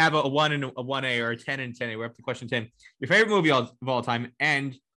I might have a 1 and a 1A or a 10 and 10A. We're up to question 10. Your favorite movie of all time,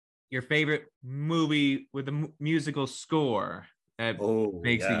 and your favorite movie with a musical score that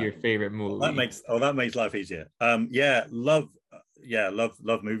makes it your favorite movie. Well, that makes life easier. Love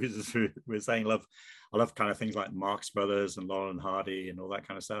movies. As we were saying, I love kind of things like Marx Brothers and Laurel and Hardy and all that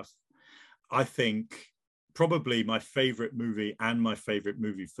kind of stuff. I think probably my favorite movie and my favorite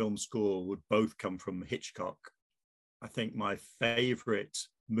movie film score would both come from Hitchcock. I think my favorite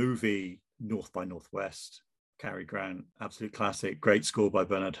movie, North by Northwest, Cary Grant, absolute classic, great score by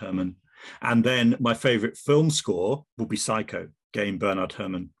Bernard Herrmann. And then my favorite film score will be Psycho, again, Bernard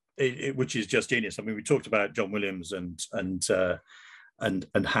Herrmann, which is just genius. I mean, we talked about John Williams and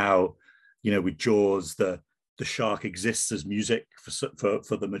how, with Jaws, the shark exists as music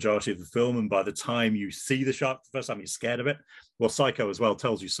for the majority of the film, and by the time you see the shark the first time, you're scared of it. Well, Psycho as well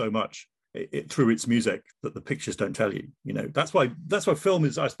tells you so much through its music that the pictures don't tell you. That's why film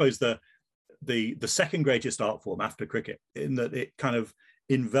is, I suppose, the second greatest art form after cricket, in that it kind of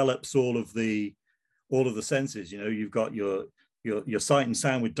envelops all of the senses. You've got your sight and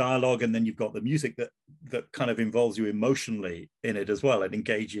sound with dialogue, and then you've got the music that kind of involves you emotionally in it as well. It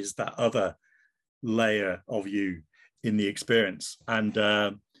engages that other layer of you in the experience. And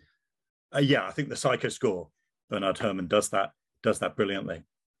I think the Psycho score, Bernard Herrmann does that brilliantly.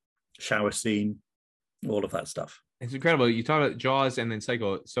 Shower scene, all of that stuff. It's incredible. You talk about Jaws and then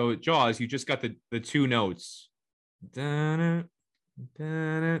Psycho. So Jaws, you just got the two notes, and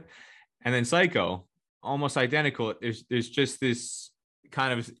then Psycho, almost identical. There's just this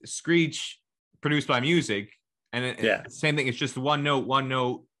kind of screech produced by music, and same thing. It's just one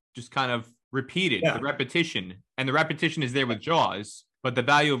note, just kind of repeated. The repetition, and the repetition is there with Jaws, but the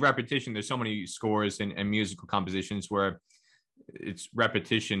value of repetition. There's so many scores and musical compositions where it's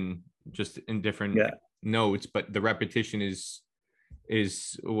repetition just in different notes, but the repetition is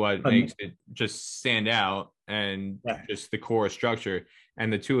what makes it just stand out, and just the core structure,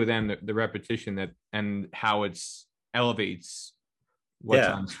 and the two of them, the repetition that and how it's elevates what's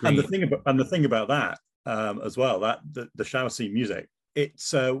on screen. And the thing about that as well, that the shower scene music,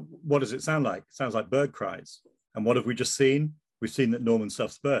 it's what does it sound like? It sounds like bird cries. And what have we just seen? We've seen that Norman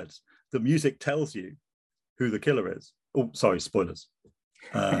stuffs birds. The music tells you who the killer is. Oh, sorry, spoilers.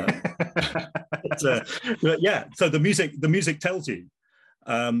 So the music tells you.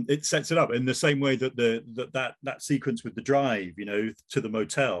 It sets it up in the same way that that sequence with the drive, to the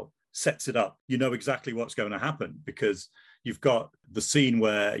motel, sets it up. You know exactly what's going to happen, because you've got the scene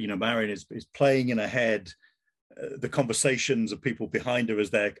where Marion is playing in her head the conversations of people behind her as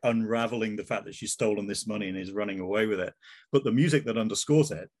they're unraveling the fact that she's stolen this money and is running away with it. But the music that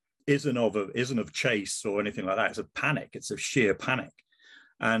underscores it isn't of chase or anything like that. It's a panic. It's a sheer panic.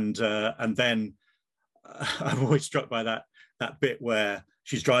 And then I'm always struck by that bit where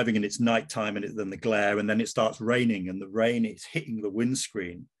she's driving and it's nighttime, and then the glare, and then it starts raining, and the rain is hitting the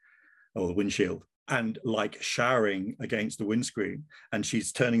windscreen or the windshield, and like showering against the windscreen, and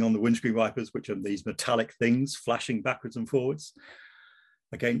she's turning on the windscreen wipers, which are these metallic things flashing backwards and forwards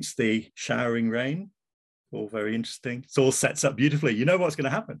against the showering rain. All very interesting. It all sets up beautifully. You know what's going to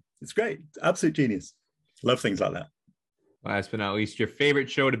happen. It's great. Absolute genius. Love things like that. Last but not least, your favorite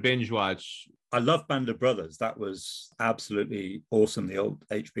show to binge watch? I love Band of Brothers. That was absolutely awesome, the old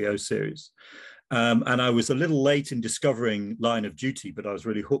HBO series. And I was a little late in discovering Line of Duty, but I was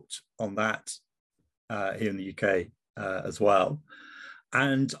really hooked on that here in the UK as well.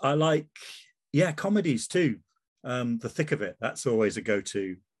 And I like, comedies too. The Thick of It, that's always a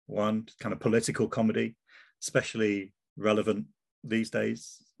go-to one, kind of political comedy, especially relevant these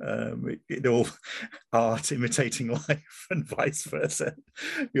days. All art imitating life and vice versa,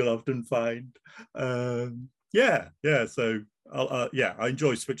 you'll often find. So I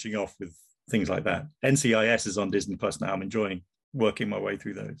enjoy switching off with things like that. NCIS is on Disney Plus now. I'm enjoying working my way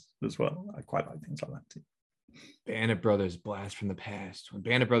through those as well. I quite like things like that too. Band of Brothers, Blast from the Past. When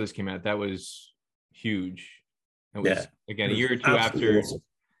Band of Brothers came out, that was huge. It was, again, a year or two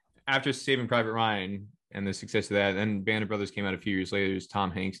after Saving Private Ryan and the success of that. Then Band of Brothers came out a few years later. There's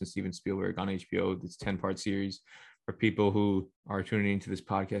Tom Hanks and Steven Spielberg on HBO. It's a 10-part series. For people who are tuning into this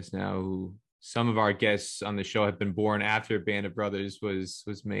podcast now, who some of our guests on the show have been born after Band of Brothers was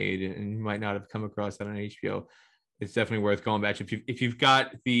made, and you might not have come across that on HBO. It's definitely worth going back. If you've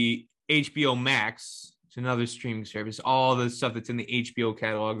got the HBO Max, it's another streaming service, all the stuff that's in the HBO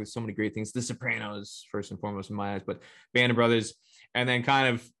catalog, there's so many great things. The Sopranos, first and foremost in my eyes, but Band of Brothers, and then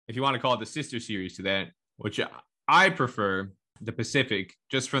kind of, if you want to call it the sister series to that, which I prefer, The Pacific,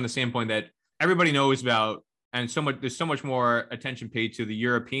 just from the standpoint that everybody knows about, and there's so much more attention paid to the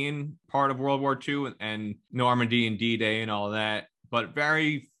European part of World War II and Normandy and D-Day and all of that, but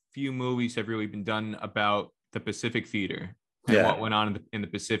very few movies have really been done about the Pacific theater and what went on in the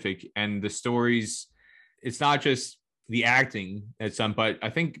Pacific, and the stories. It's not just the acting that's done, but I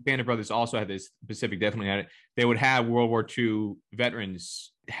think Band of Brothers also had this. Pacific definitely had it. They would have World War II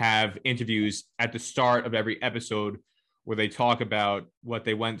veterans have interviews at the start of every episode where they talk about what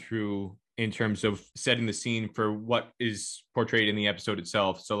they went through in terms of setting the scene for what is portrayed in the episode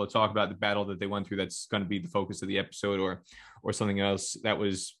itself. So they'll talk about the battle that they went through. That's going to be the focus of the episode, or something else that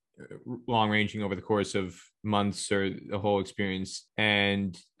was long ranging over the course of months or the whole experience.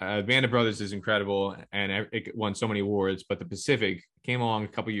 And Band of Brothers is incredible, and it won so many awards. But The Pacific came along a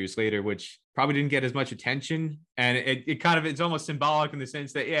couple years later, which probably didn't get as much attention, and it's almost symbolic in the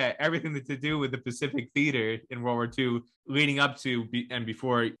sense that everything to do with the Pacific theater in World War II leading up to and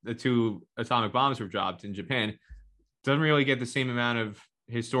before the 2 atomic bombs were dropped in Japan doesn't really get the same amount of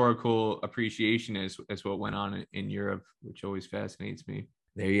historical appreciation as what went on in Europe, which always fascinates me.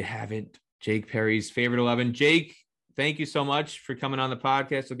 There you have it. Jake Perry's favorite 11. Jake, thank you so much for coming on the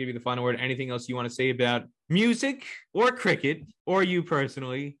podcast. I'll give you the final word. Anything else you want to say about music or cricket, or you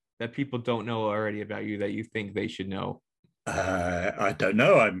personally, that people don't know already about you that you think they should know? I don't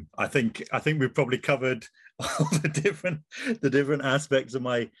know. I think we've probably covered all the different aspects of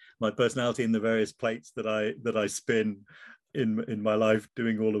my personality and the various plates that I spin in my life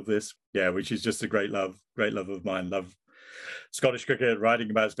doing all of this. Yeah, which is just a great love of mine. Love Scottish cricket, writing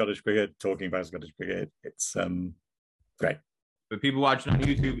about Scottish cricket, talking about Scottish cricket. It's great. For people watching on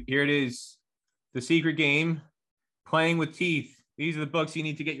YouTube, here it is. The Secret Game, Playing with Teeth. These are the books you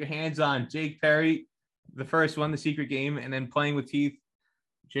need to get your hands on. Jake Perry, the first one, The Secret Game, and then Playing with Teeth.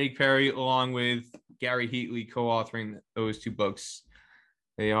 Jake Perry, along with Gary Heatley, co-authoring those 2 books.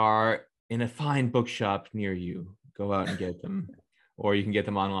 They are in a fine bookshop near you. Go out and get them. Or you can get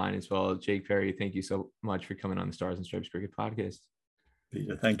them online as well. Jake Perry, thank you so much for coming on the Stars and Stripes Cricket Podcast.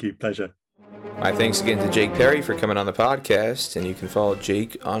 Peter, thank you. Pleasure. My thanks again to Jake Perry for coming on the podcast. And you can follow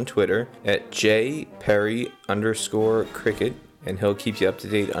Jake on Twitter at jperry_cricket. And he'll keep you up to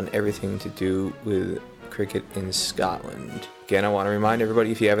date on everything to do with cricket in Scotland. Again, I want to remind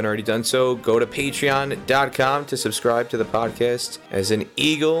everybody, if you haven't already done so, go to patreon.com to subscribe to the podcast. As an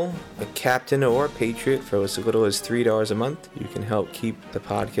Eagle, a captain, or a patriot for as little as $3 a month, you can help keep the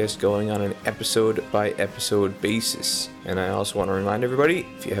podcast going on an episode-by-episode basis. And I also want to remind everybody,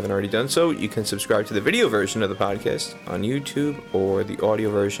 if you haven't already done so, you can subscribe to the video version of the podcast on YouTube, or the audio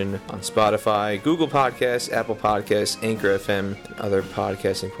version on Spotify, Google Podcasts, Apple Podcasts, Anchor FM, and other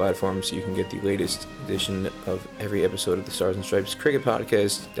podcasting platforms, so you can get the latest edition of every episode of the Stars and Stripes Cricket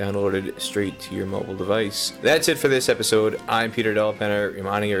Podcast downloaded straight to your mobile device. That's it for this episode. I'm Peter Delapenna,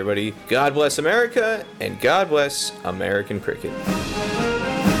 reminding everybody, God bless America, and God bless American cricket.